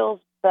shoulder feels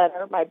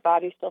better. My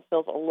body still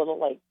feels a little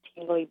like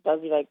tingly,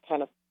 buzzy, like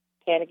kind of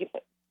panicky,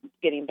 but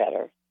getting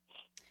better.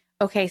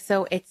 Okay,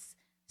 so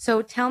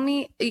tell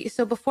me,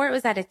 so before it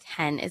was at a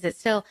 10, does it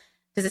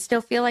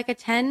still feel like a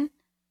 10?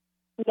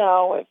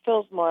 No, it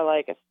feels more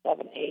like a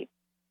 7-8.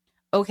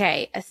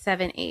 Okay, a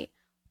 7-8.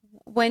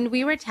 When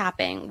we were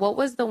tapping, what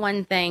was the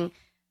one thing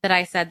that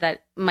I said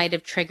that might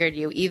have triggered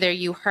you? Either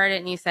you heard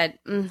it and you said,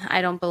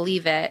 I don't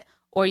believe it,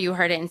 or you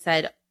heard it and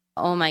said,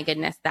 oh my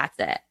goodness, that's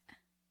it.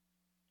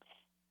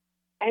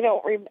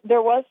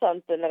 There was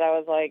something that I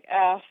was like,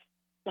 I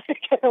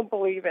don't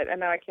believe it. And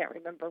now I can't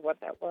remember what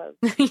that was.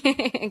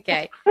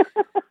 Okay.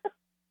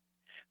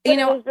 It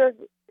was just,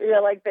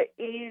 like the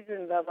ease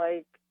and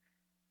the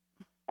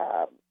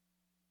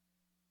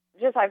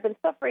I've been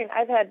suffering.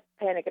 I've had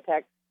panic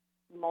attacks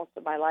most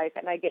of my life,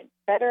 and I get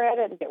better at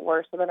it and get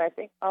worse. So then I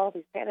think,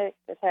 these panic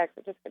attacks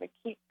are just going to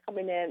keep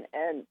coming in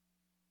and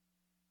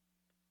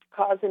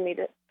causing me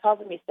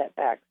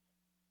setbacks.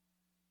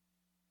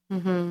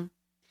 Mm-hmm.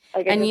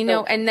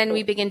 And then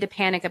we begin to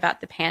panic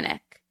about the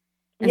panic.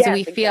 And yes, so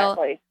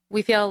exactly.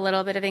 we feel a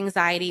little bit of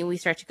anxiety, and we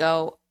start to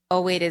go,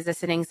 oh wait, is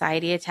this an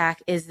anxiety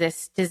attack? Does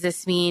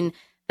this mean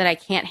that I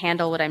can't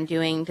handle what I'm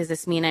doing? Does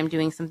this mean I'm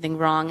doing something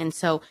wrong? And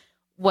so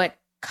what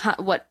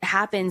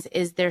happens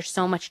is there's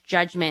so much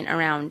judgment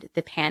around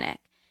the panic.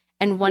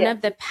 And one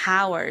of the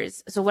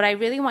powers, so what I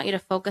really want you to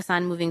focus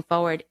on moving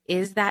forward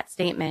is that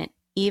statement,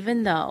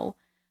 even though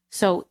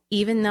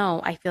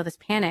I feel this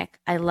panic,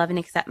 I love and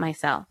accept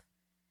myself.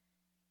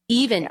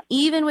 Even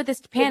with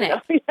this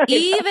panic,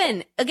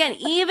 even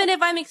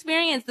if I'm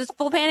experiencing this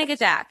full panic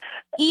attack,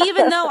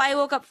 even though I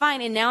woke up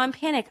fine and now I'm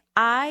panicked,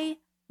 I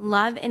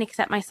love and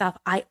accept myself.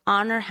 I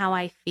honor how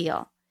I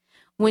feel.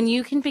 When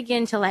you can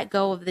begin to let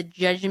go of the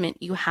judgment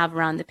you have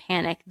around the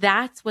panic,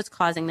 that's what's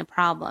causing the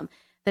problem.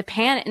 The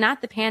panic,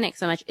 not the panic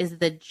so much, is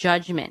the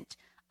judgment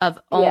of,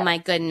 oh my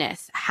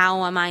goodness,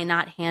 how am I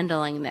not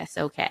handling this?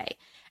 Okay.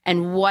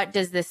 And what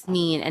does this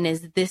mean? And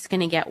is this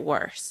going to get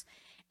worse?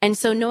 And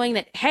so knowing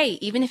that, hey,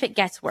 even if it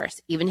gets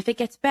worse, even if it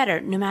gets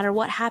better, no matter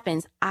what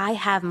happens, I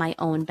have my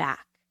own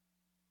back.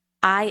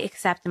 I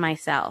accept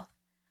myself.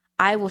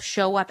 I will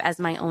show up as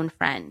my own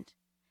friend.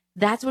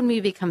 That's when we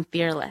become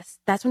fearless.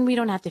 That's when we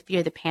don't have to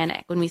fear the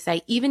panic. When we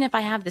say, even if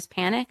I have this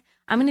panic,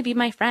 I'm going to be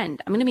my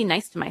friend. I'm going to be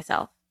nice to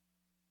myself.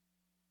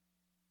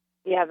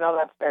 Yeah, no,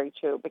 that's very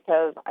true,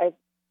 because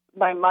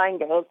my mind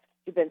goes,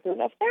 you've been through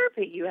enough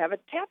therapy. You have a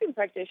tapping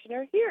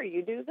practitioner here.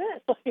 You do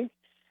this.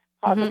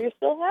 How come you're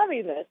still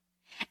having this?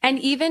 And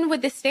even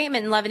with this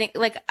statement, loving it,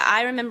 like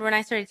I remember when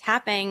I started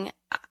tapping,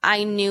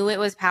 I knew it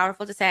was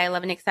powerful to say I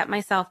love and accept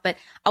myself, but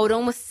I would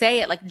almost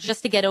say it like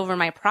just to get over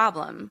my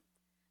problem.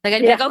 Like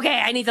I'd be like, okay,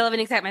 I need to love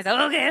and accept myself.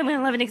 Okay, I'm going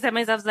to love and accept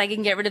myself so I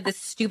can get rid of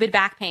this stupid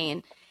back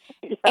pain.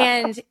 Yeah.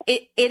 And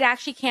it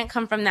actually can't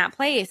come from that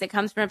place. It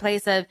comes from a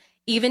place of,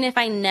 even if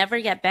I never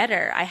get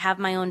better, I have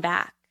my own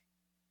back.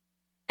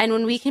 And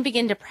when we can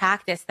begin to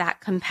practice that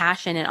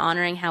compassion and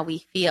honoring how we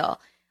feel,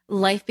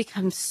 life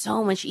becomes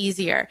so much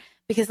easier.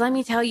 Because let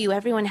me tell you,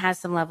 everyone has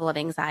some level of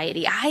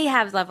anxiety. I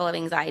have level of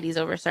anxieties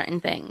over certain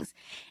things.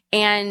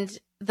 And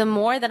the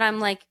more that I'm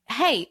like,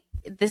 hey,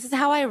 this is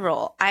how I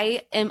roll.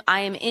 I am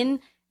in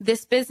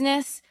this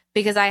business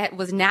because I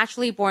was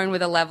naturally born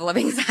with a level of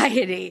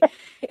anxiety.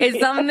 It's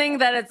something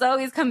that it's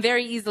always come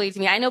very easily to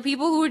me. I know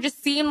people who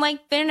just seem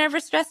like they're never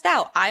stressed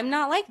out. I'm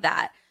not like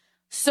that.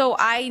 So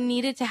I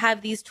needed to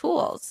have these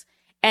tools,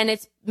 and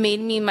it's made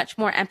me much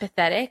more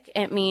empathetic.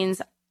 It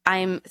means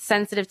I'm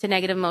sensitive to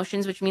negative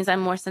emotions, which means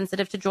I'm more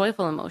sensitive to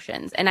joyful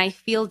emotions, and I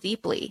feel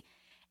deeply.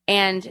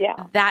 And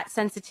that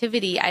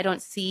sensitivity, I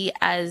don't see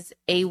as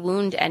a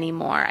wound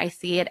anymore. I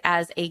see it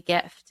as a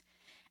gift.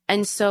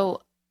 And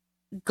so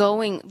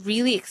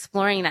really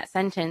exploring that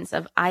sentence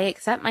of I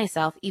accept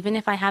myself, even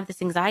if I have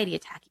this anxiety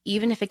attack,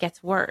 even if it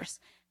gets worse,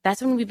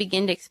 that's when we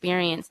begin to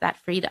experience that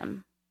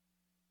freedom.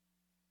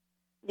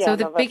 Yeah, so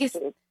the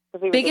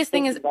biggest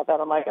thing is about that.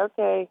 I'm like,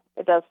 okay,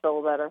 it does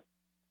feel better.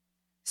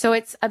 So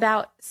it's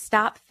about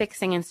stop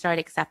fixing and start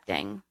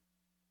accepting.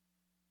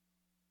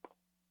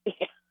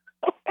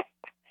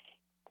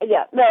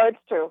 Yeah, no, it's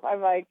true.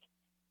 I'm like,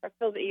 it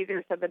feels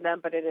easier said than done,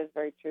 but it is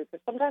very true.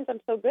 Because sometimes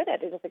I'm so good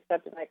at it, just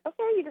accepting, like,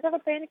 okay, you just have a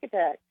panic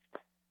attack.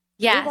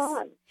 Yes. Move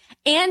on.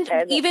 And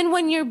even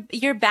when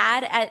you're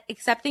bad at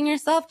accepting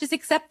yourself, just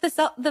accept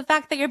the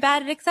fact that you're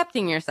bad at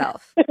accepting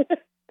yourself.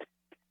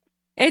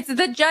 It's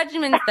the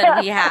judgments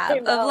that we have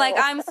of like,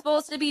 I'm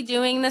supposed to be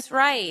doing this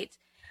right.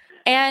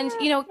 And,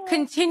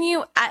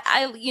 continue.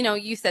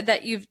 You said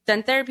that you've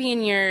done therapy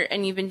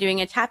and you've been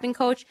doing a tapping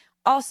coach.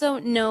 Also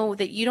know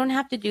that you don't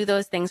have to do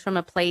those things from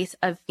a place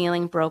of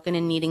feeling broken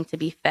and needing to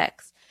be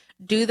fixed.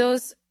 Do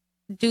those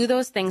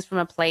things from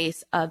a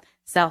place of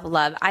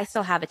self-love. I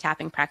still have a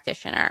tapping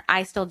practitioner.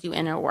 I still do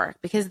inner work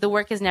because the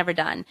work is never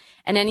done.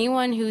 And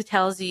anyone who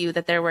tells you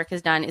that their work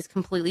is done is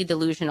completely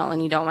delusional,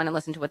 and you don't want to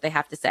listen to what they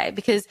have to say,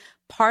 because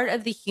part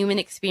of the human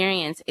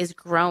experience is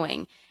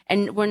growing.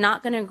 And we're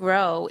not going to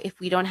grow if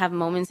we don't have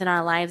moments in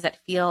our lives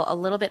that feel a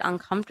little bit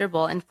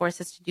uncomfortable and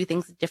force us to do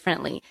things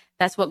differently.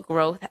 That's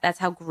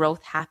how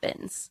growth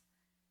happens.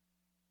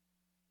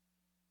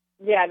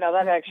 Yeah, no,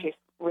 that actually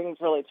rings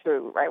really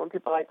true, right? When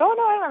people are like, oh,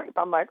 no, I don't.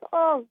 I'm like,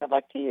 oh, good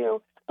luck to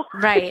you.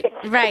 Right,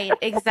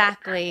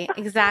 exactly.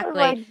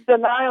 Like,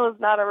 denial is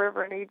not a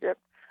river in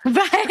Egypt.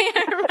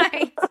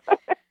 Right.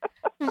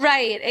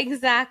 Right,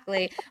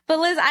 exactly. But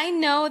Liz, I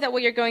know that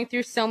what you're going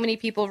through, so many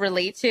people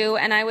relate to.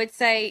 And I would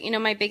say,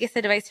 my biggest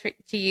advice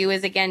to you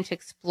is, again, to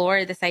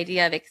explore this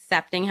idea of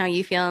accepting how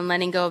you feel and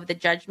letting go of the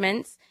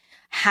judgments,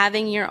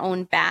 having your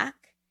own back,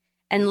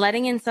 and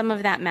letting in some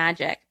of that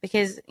magic.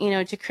 Because,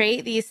 to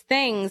create these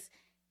things,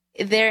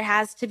 there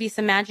has to be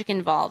some magic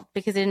involved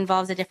because it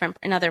involves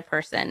another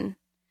person.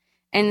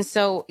 And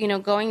so,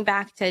 going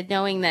back to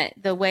knowing that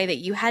the way that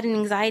you had an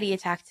anxiety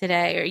attack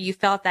today, or you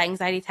felt that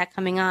anxiety attack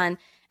coming on,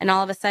 and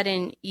all of a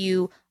sudden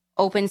you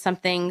open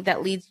something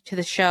that leads you to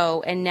the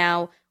show, and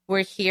now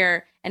we're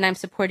here and I'm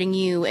supporting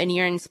you and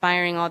you're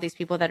inspiring all these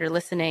people that are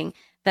listening.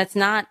 That's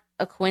not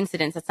a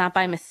coincidence. That's not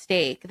by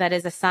mistake. That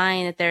is a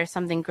sign that there is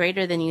something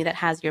greater than you that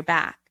has your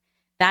back.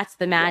 That's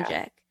the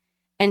magic.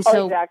 Yeah. And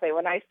so exactly.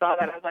 When I saw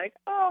that, I was like,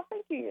 oh,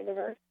 thank you,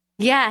 universe.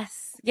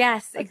 Yes,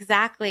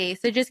 exactly.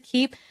 So just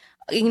keep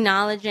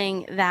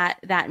acknowledging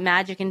that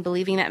magic and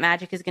believing that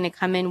magic is going to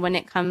come in when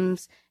it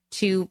comes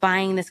to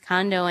buying this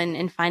condo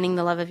and finding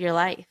the love of your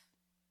life.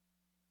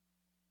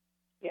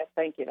 Yes,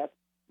 thank you. That's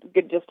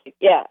good.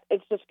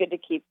 It's just good to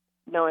keep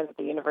knowing that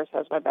the universe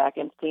has my back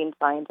and seeing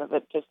signs of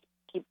it. Just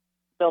keep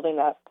building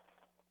that.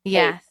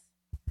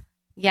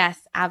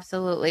 Yes,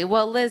 absolutely.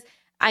 Well, Liz,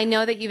 I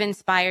know that you've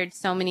inspired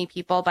so many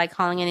people by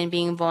calling in and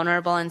being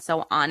vulnerable and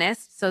so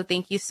honest. So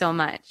thank you so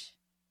much.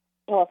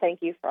 Well, thank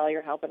you for all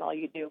your help and all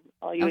you do.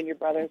 All you and your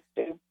brothers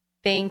do.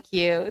 Thank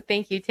you.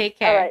 Take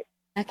care. All right.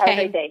 Okay. Have a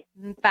great day.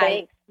 Bye.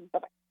 Thanks.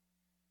 Bye-bye.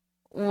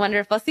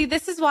 Wonderful. See,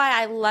 this is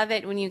why I love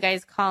it when you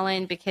guys call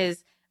in,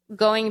 because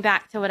going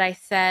back to what I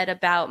said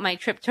about my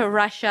trip to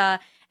Russia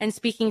and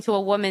speaking to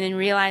a woman and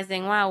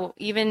realizing, wow,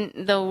 even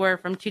though we're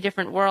from two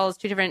different worlds,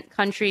 two different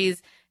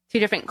countries, two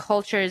different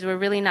cultures, we're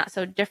really not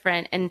so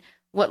different. And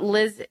what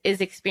Liz is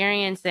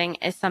experiencing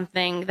is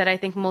something that I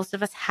think most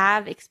of us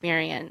have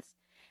experienced.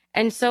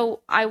 And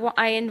so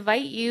I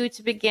invite you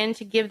to begin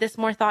to give this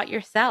more thought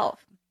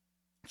yourself.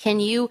 Can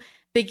you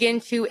begin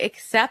to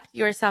accept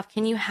yourself?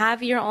 Can you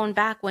have your own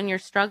back when you're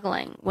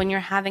struggling, when you're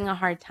having a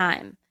hard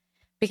time?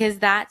 Because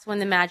that's when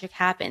the magic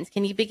happens.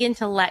 Can you begin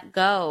to let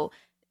go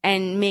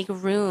and make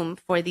room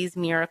for these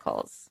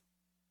miracles?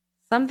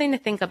 Something to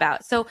think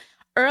about. So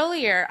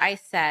earlier I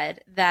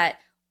said that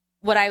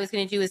what I was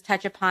going to do is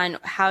touch upon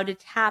how to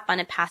tap on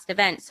a past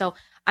event. So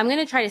I'm going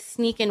to try to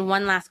sneak in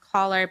one last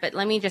caller, but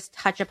let me just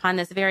touch upon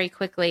this very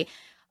quickly.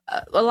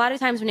 A lot of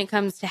times when it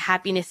comes to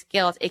happiness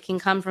guilt, it can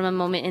come from a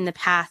moment in the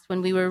past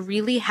when we were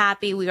really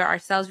happy, we were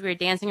ourselves, we were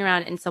dancing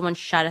around, and someone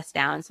shut us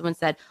down. Someone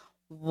said,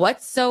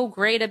 "What's so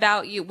great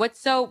about you?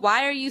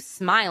 Why are you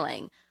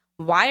smiling?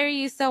 Why are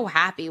you so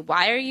happy?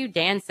 Why are you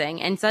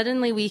dancing?" And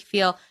suddenly we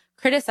feel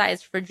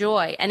criticized for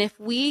joy. And if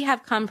we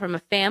have come from a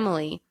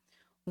family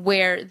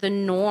where the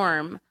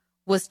norm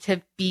was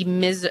to be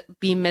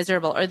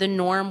miserable, or the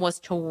norm was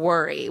to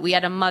worry, we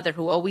had a mother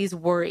who always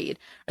worried,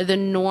 or the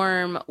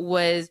norm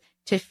was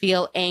to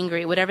feel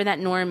angry, whatever that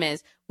norm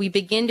is, we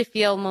begin to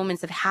feel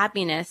moments of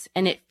happiness,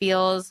 and it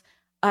feels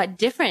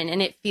different,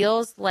 and it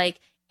feels like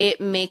it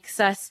makes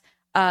us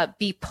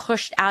be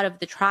pushed out of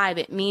the tribe.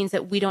 It means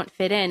that we don't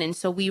fit in. And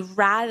so we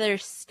rather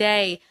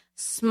stay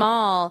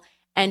small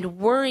and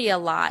worry a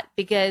lot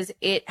because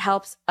it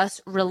helps us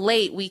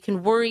relate. We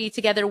can worry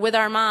together with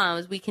our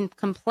moms. We can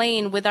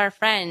complain with our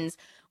friends.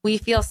 We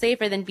feel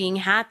safer than being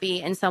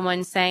happy and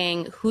someone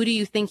saying, who do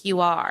you think you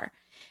are?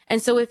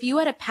 And so if you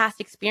had a past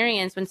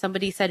experience when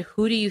somebody said,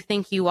 who do you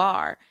think you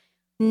are?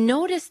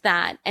 Notice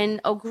that.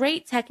 And a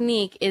great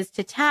technique is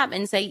to tap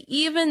and say,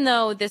 even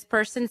though this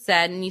person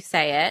said, and you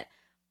say it,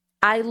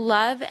 I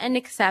love and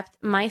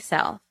accept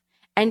myself,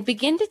 and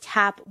begin to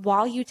tap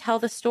while you tell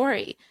the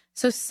story.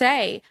 So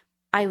say,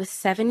 I was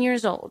 7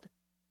 years old.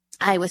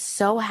 I was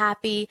so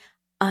happy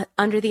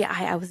under the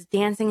eye. I was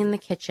dancing in the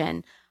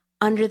kitchen,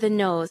 under the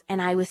nose,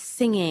 and I was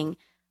singing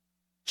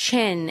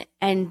chin.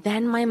 And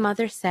then my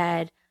mother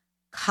said,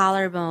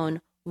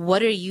 collarbone,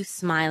 what are you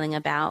smiling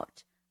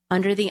about?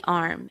 Under the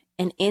arm.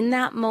 And in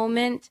that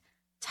moment,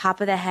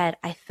 top of the head,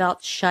 I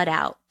felt shut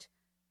out.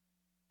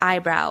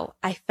 Eyebrow,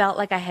 I felt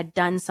like I had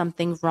done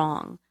something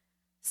wrong.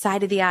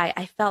 Side of the eye,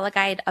 I felt like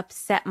I had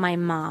upset my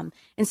mom.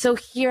 And so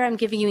here I'm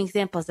giving you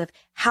examples of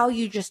how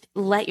you just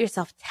let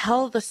yourself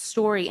tell the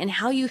story and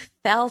how you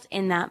felt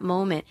in that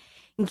moment.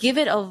 Give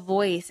it a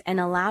voice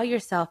and allow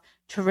yourself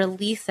to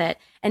release it.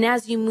 And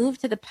as you move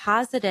to the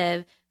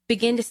positive,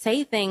 begin to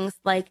say things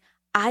like,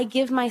 I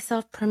give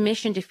myself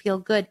permission to feel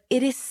good.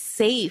 It is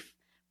safe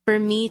for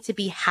me to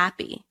be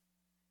happy.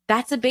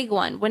 That's a big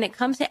one. When it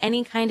comes to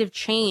any kind of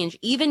change,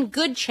 even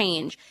good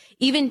change,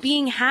 even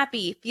being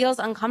happy feels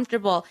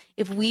uncomfortable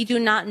if we do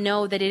not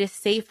know that it is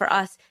safe for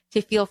us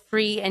to feel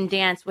free and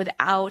dance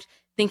without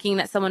thinking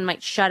that someone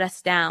might shut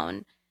us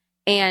down.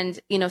 And,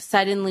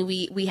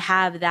 suddenly we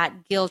have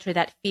that guilt or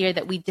that fear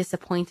that we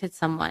disappointed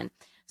someone.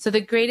 So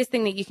the greatest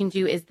thing that you can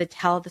do is the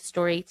tell the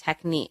story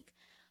technique.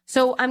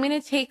 So I'm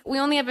going to we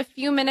only have a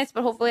few minutes,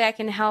 but hopefully I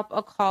can help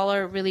a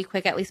caller really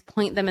quick, at least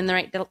point them in the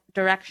right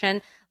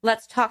direction.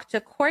 Let's talk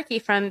to Corky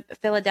from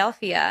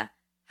Philadelphia.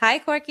 Hi,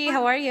 Corky.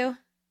 How are you?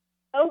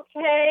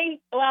 Okay.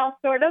 Well,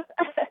 sort of.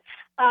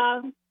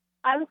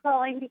 I'm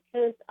calling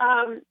because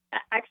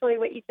actually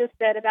what you just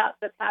said about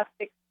the past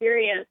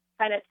experience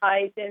kind of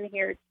ties in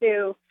here,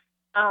 too.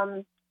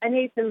 I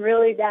made some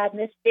really bad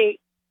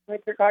mistakes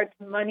with regard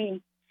to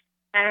money.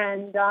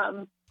 And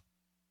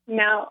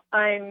now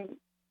I'm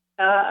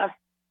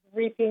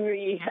reaping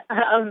the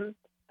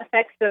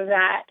effects of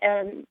that,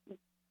 and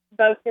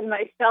both in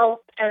myself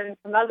and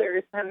from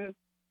others, I'm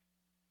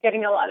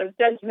getting a lot of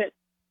judgment.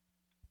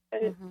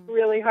 And it's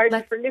really hard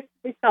to forgive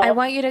myself. I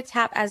want you to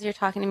tap as you're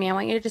talking to me. I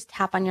want you to just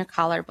tap on your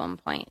collarbone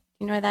point.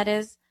 You know where that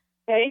is?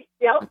 Okay.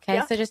 Yep. Okay.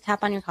 Yep. So just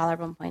tap on your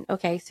collarbone point.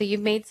 Okay. So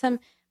you've made some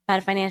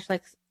bad financial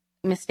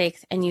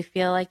mistakes, and you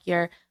feel like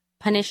you're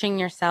punishing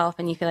yourself,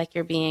 and you feel like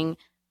you're being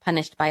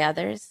punished by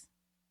others.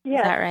 Yes.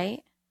 Is that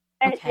right?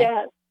 And, okay.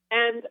 Yes.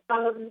 And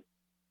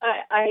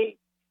I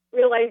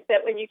realized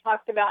that when you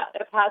talked about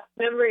a past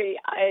memory,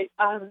 I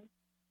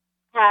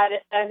had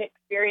an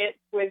experience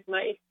with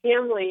my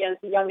family as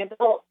a young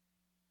adult,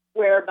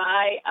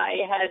 whereby I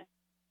had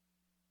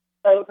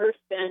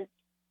overspent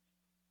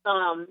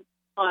on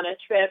a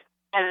trip,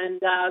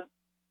 and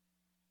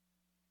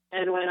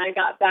when I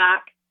got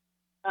back,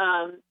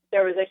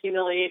 there was a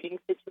humiliating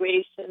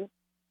situation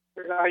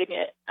regarding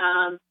it,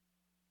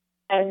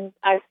 and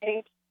I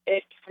think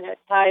it kind of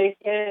ties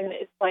in.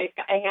 It's like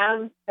I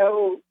am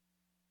so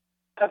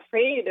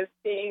afraid of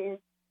being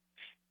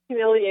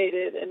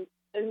humiliated,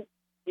 and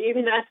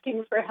even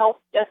asking for help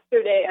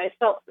yesterday, I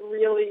felt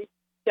really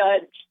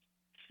judged.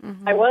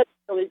 I was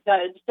really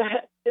judged.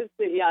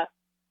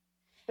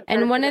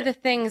 And one of the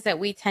things that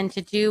we tend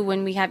to do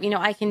when we have,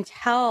 I can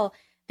tell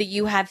that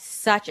you have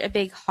such a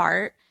big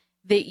heart,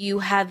 that you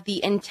have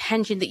the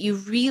intention, that you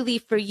really,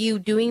 for you,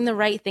 doing the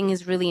right thing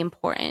is really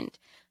important.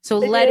 So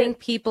letting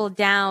people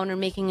down or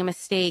making a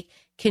mistake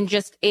can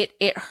just,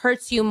 it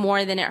hurts you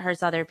more than it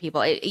hurts other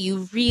people.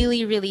 You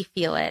really, really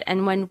feel it.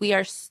 And when we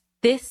are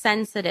this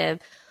sensitive,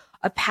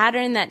 a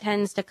pattern that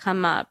tends to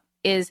come up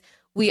is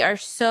we are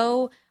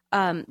so,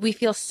 we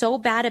feel so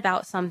bad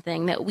about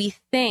something that we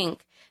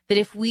think that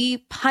if we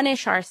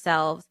punish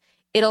ourselves,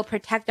 it'll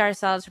protect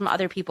ourselves from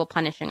other people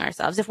punishing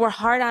ourselves. If we're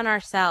hard on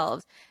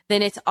ourselves,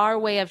 then it's our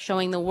way of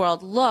showing the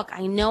world, look,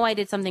 I know I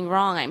did something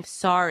wrong. I'm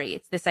sorry.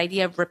 It's this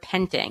idea of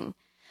repenting.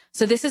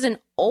 So this is an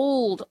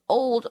old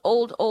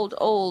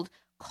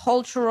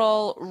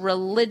cultural,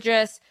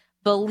 religious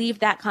belief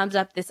that comes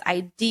up, this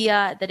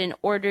idea that in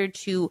order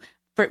to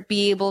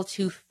be able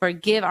to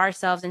forgive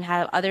ourselves and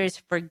have others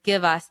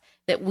forgive us,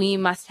 that we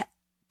must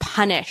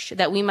punish,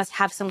 that we must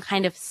have some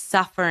kind of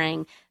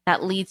suffering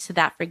that leads to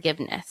that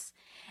forgiveness.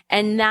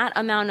 And that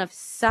amount of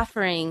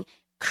suffering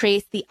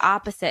creates the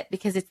opposite,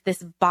 because it's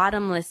this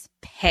bottomless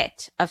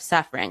pit of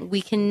suffering.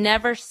 We can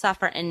never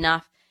suffer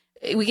enough.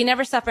 We can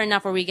never suffer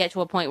enough where we get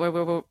to a point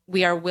where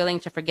we are willing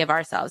to forgive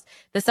ourselves.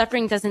 The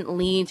suffering doesn't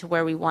lead to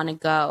where we want to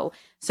go.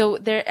 So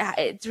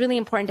it's really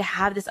important to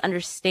have this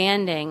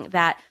understanding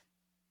that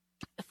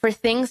for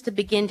things to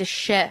begin to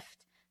shift,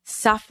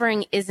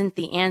 suffering isn't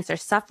the answer.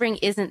 Suffering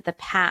isn't the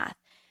path.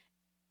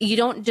 you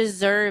don't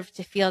deserve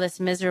to feel this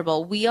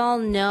miserable. We all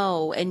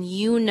know, and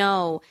you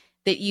know,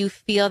 that you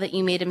feel that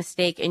you made a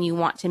mistake and you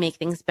want to make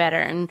things better.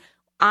 And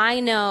I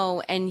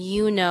know, and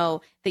you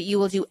know, that you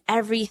will do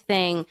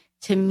everything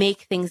to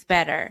make things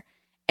better.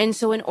 And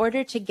so in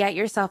order to get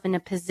yourself in a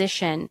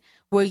position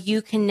where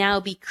you can now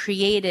be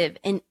creative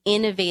and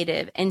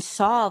innovative and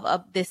solve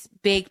this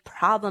big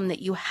problem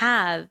that you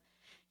have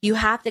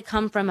to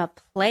come from a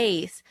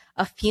place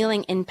of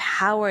feeling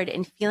empowered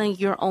and feeling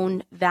your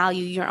own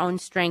value, your own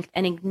strength,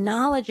 and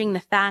acknowledging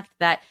the fact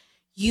that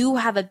you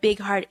have a big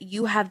heart,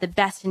 you have the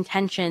best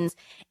intentions,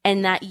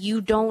 and that you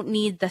don't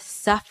need the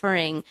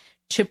suffering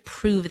to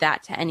prove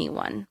that to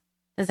anyone.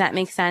 Does that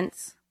make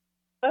sense?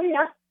 Oh,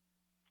 yeah.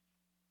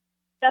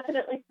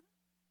 Definitely.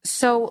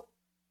 So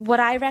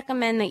what I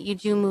recommend that you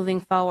do moving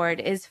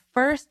forward is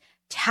first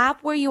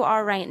tap where you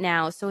are right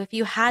now. So if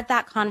you had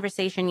that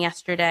conversation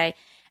yesterday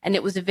and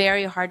it was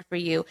very hard for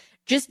you,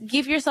 just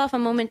give yourself a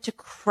moment to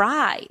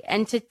cry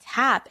and to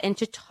tap and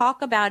to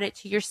talk about it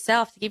to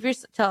yourself,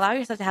 to allow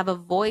yourself to have a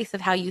voice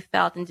of how you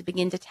felt and to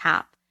begin to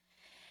tap.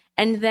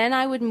 And then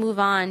I would move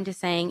on to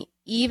saying,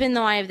 even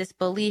though I have this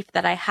belief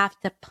that I have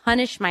to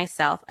punish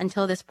myself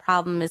until this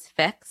problem is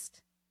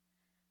fixed.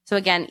 So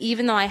again,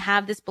 even though I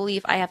have this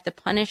belief I have to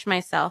punish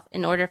myself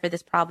in order for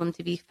this problem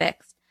to be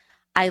fixed,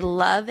 I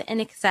love and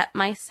accept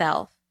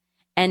myself,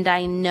 and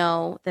I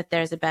know that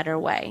there's a better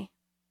way.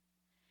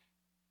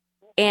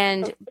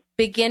 And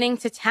beginning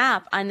to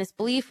tap on this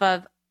belief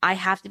of I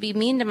have to be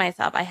mean to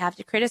myself, I have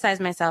to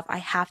criticize myself, I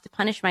have to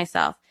punish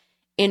myself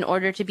in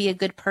order to be a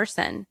good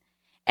person.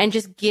 And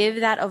just give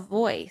that a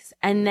voice.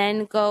 And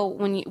then go,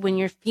 when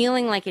you're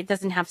feeling like it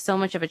doesn't have so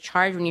much of a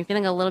charge, when you're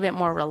feeling a little bit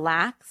more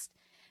relaxed,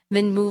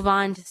 then move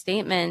on to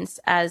statements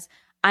as,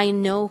 I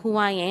know who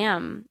I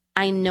am.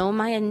 I know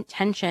my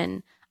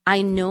intention.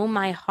 I know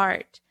my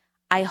heart.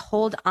 I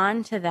hold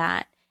on to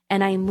that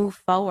and I move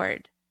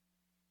forward.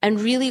 And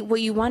really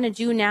what you want to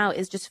do now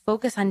is just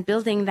focus on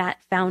building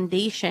that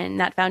foundation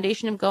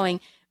of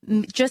going,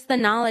 just the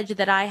knowledge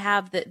that I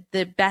have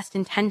the best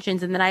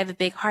intentions and that I have a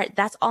big heart.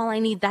 That's all I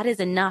need. That is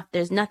enough.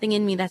 There's nothing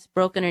in me that's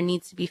broken or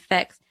needs to be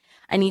fixed.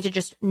 I need to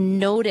just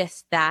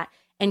notice that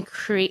and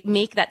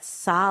make that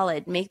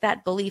solid, make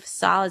that belief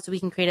solid so we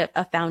can create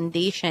a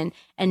foundation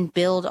and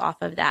build off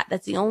of that.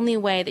 That's the only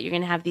way that you're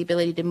going to have the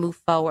ability to move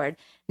forward,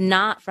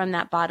 not from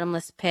that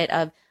bottomless pit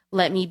of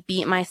let me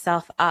beat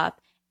myself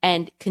up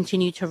and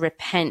continue to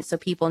repent so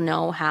people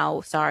know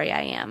how sorry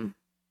I am.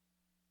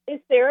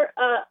 Is there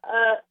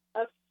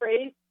a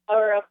phrase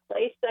or a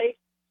place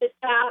to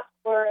tap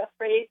or a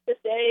phrase to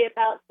say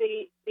about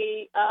the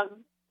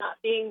not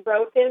being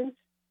broken?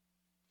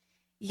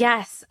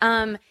 Yes.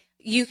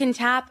 You can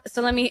tap.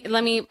 So let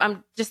me,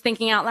 I'm just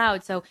thinking out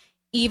loud. So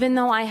even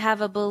though I have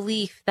a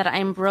belief that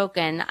I'm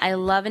broken, I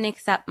love and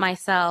accept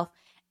myself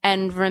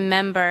and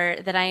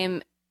remember that I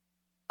am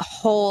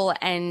whole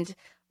and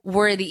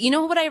worthy. You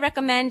know what I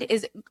recommend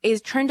is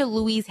turn to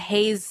Louise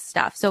Hay's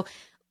stuff. So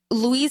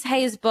Louise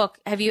Hay's book,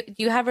 do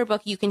you have her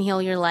book, You Can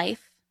Heal Your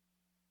Life?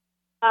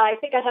 I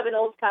think I have an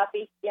old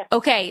copy. Yeah.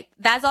 Okay.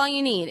 That's all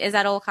you need is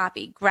that old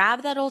copy.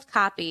 Grab that old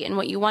copy. And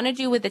what you want to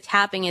do with the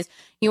tapping is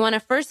you want to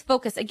first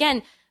focus.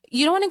 Again,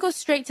 you don't want to go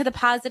straight to the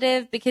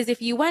positive, because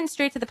if you went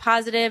straight to the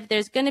positive,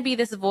 there's going to be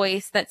this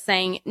voice that's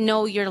saying,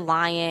 no, you're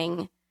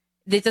lying.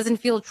 This doesn't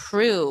feel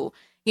true.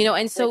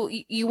 And so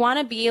you want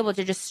to be able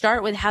to just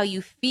start with how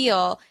you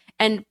feel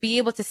and be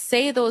able to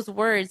say those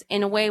words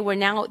in a way where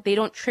now they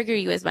don't trigger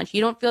you as much.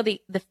 You don't feel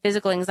the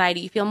physical anxiety.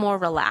 You feel more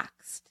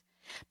relaxed.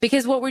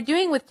 Because what we're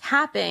doing with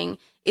tapping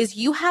is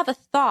you have a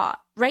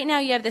thought. Right now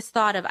you have this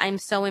thought of, I'm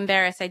so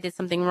embarrassed I did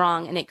something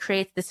wrong, and it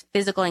creates this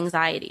physical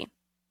anxiety.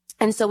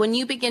 And so when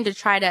you begin to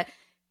try to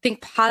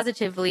think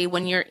positively,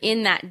 when you're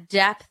in that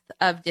depth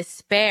of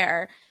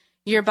despair,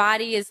 your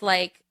body is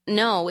like,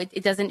 no,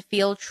 it doesn't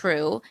feel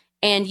true.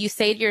 And you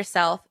say to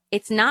yourself,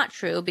 it's not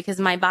true because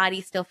my body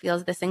still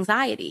feels this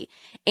anxiety.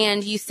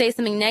 And you say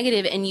something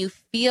negative and you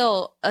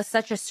feel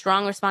such a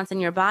strong response in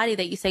your body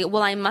that you say,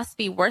 well, I must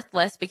be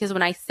worthless because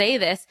when I say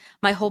this,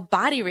 my whole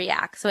body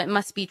reacts. So it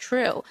must be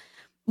true.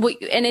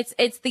 And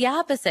it's the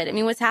opposite. I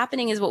mean, what's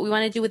happening is what we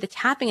want to do with the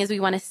tapping is we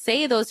want to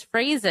say those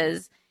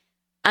phrases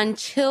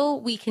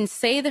until we can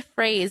say the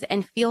phrase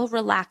and feel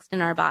relaxed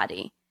in our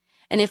body.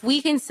 And if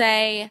we can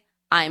say,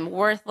 I'm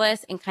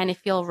worthless, and kind of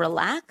feel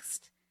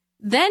relaxed,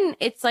 then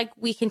it's like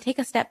we can take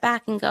a step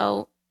back and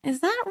go,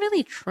 is that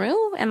really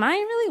true? Am I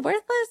really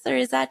worthless? Or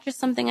is that just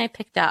something I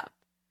picked up?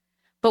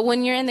 But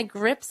when you're in the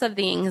grips of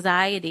the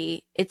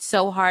anxiety, it's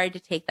so hard to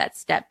take that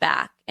step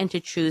back and to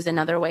choose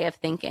another way of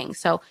thinking.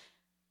 So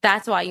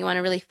that's why you want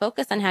to really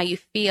focus on how you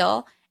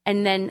feel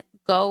and then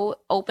go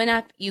open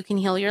up You Can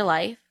Heal Your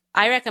Life.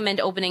 I recommend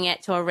opening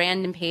it to a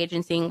random page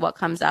and seeing what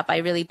comes up. I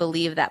really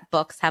believe that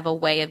books have a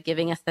way of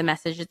giving us the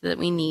messages that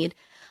we need.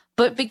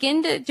 But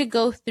begin to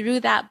go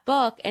through that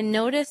book and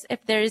notice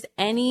if there's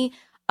any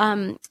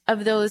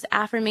of those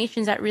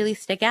affirmations that really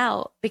stick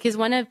out. Because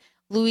one of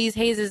Louise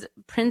Hay's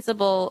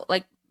principal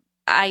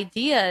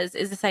ideas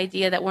is this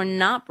idea that we're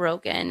not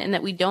broken and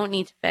that we don't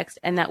need to fix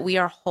and that we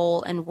are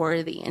whole and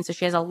worthy. And so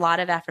she has a lot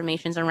of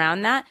affirmations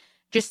around that.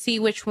 Just see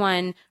which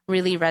one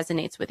really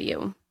resonates with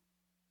you.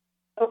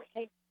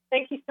 Okay.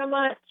 Thank you so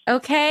much.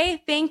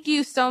 Okay. Thank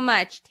you so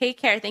much. Take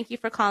care. Thank you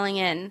for calling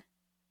in.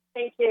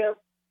 Thank you.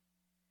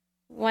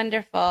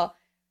 Wonderful.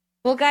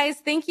 Well, guys,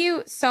 thank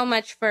you so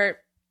much for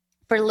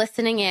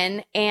listening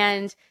in.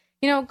 And,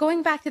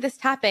 going back to this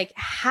topic,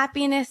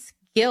 happiness,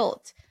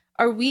 guilt.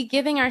 Are we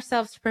giving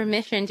ourselves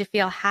permission to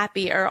feel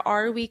happy, or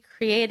are we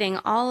creating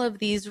all of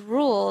these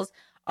rules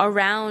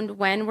around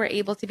when we're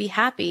able to be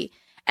happy?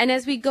 And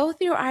as we go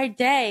through our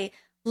day,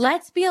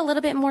 let's be a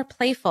little bit more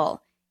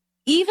playful.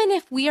 Even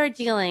if we are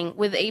dealing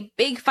with a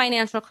big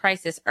financial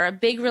crisis or a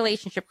big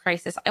relationship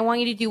crisis, I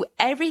want you to do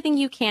everything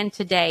you can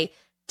today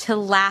to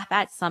laugh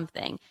at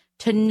something,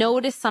 to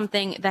notice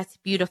something that's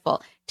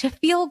beautiful, to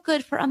feel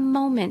good for a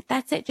moment.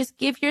 That's it. Just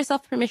give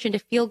yourself permission to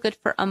feel good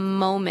for a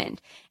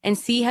moment and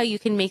see how you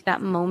can make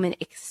that moment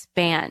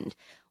expand.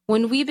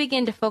 When we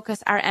begin to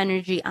focus our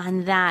energy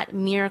on that,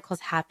 miracles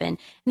happen.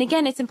 And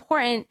again, it's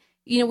important,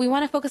 we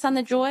want to focus on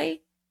the joy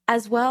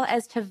as well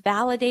as to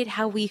validate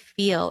how we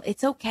feel.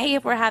 It's okay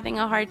if we're having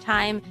a hard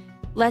time.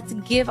 Let's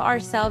give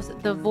ourselves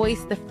the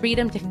voice, the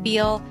freedom to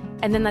feel,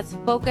 and then let's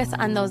focus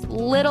on those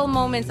little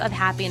moments of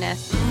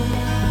happiness.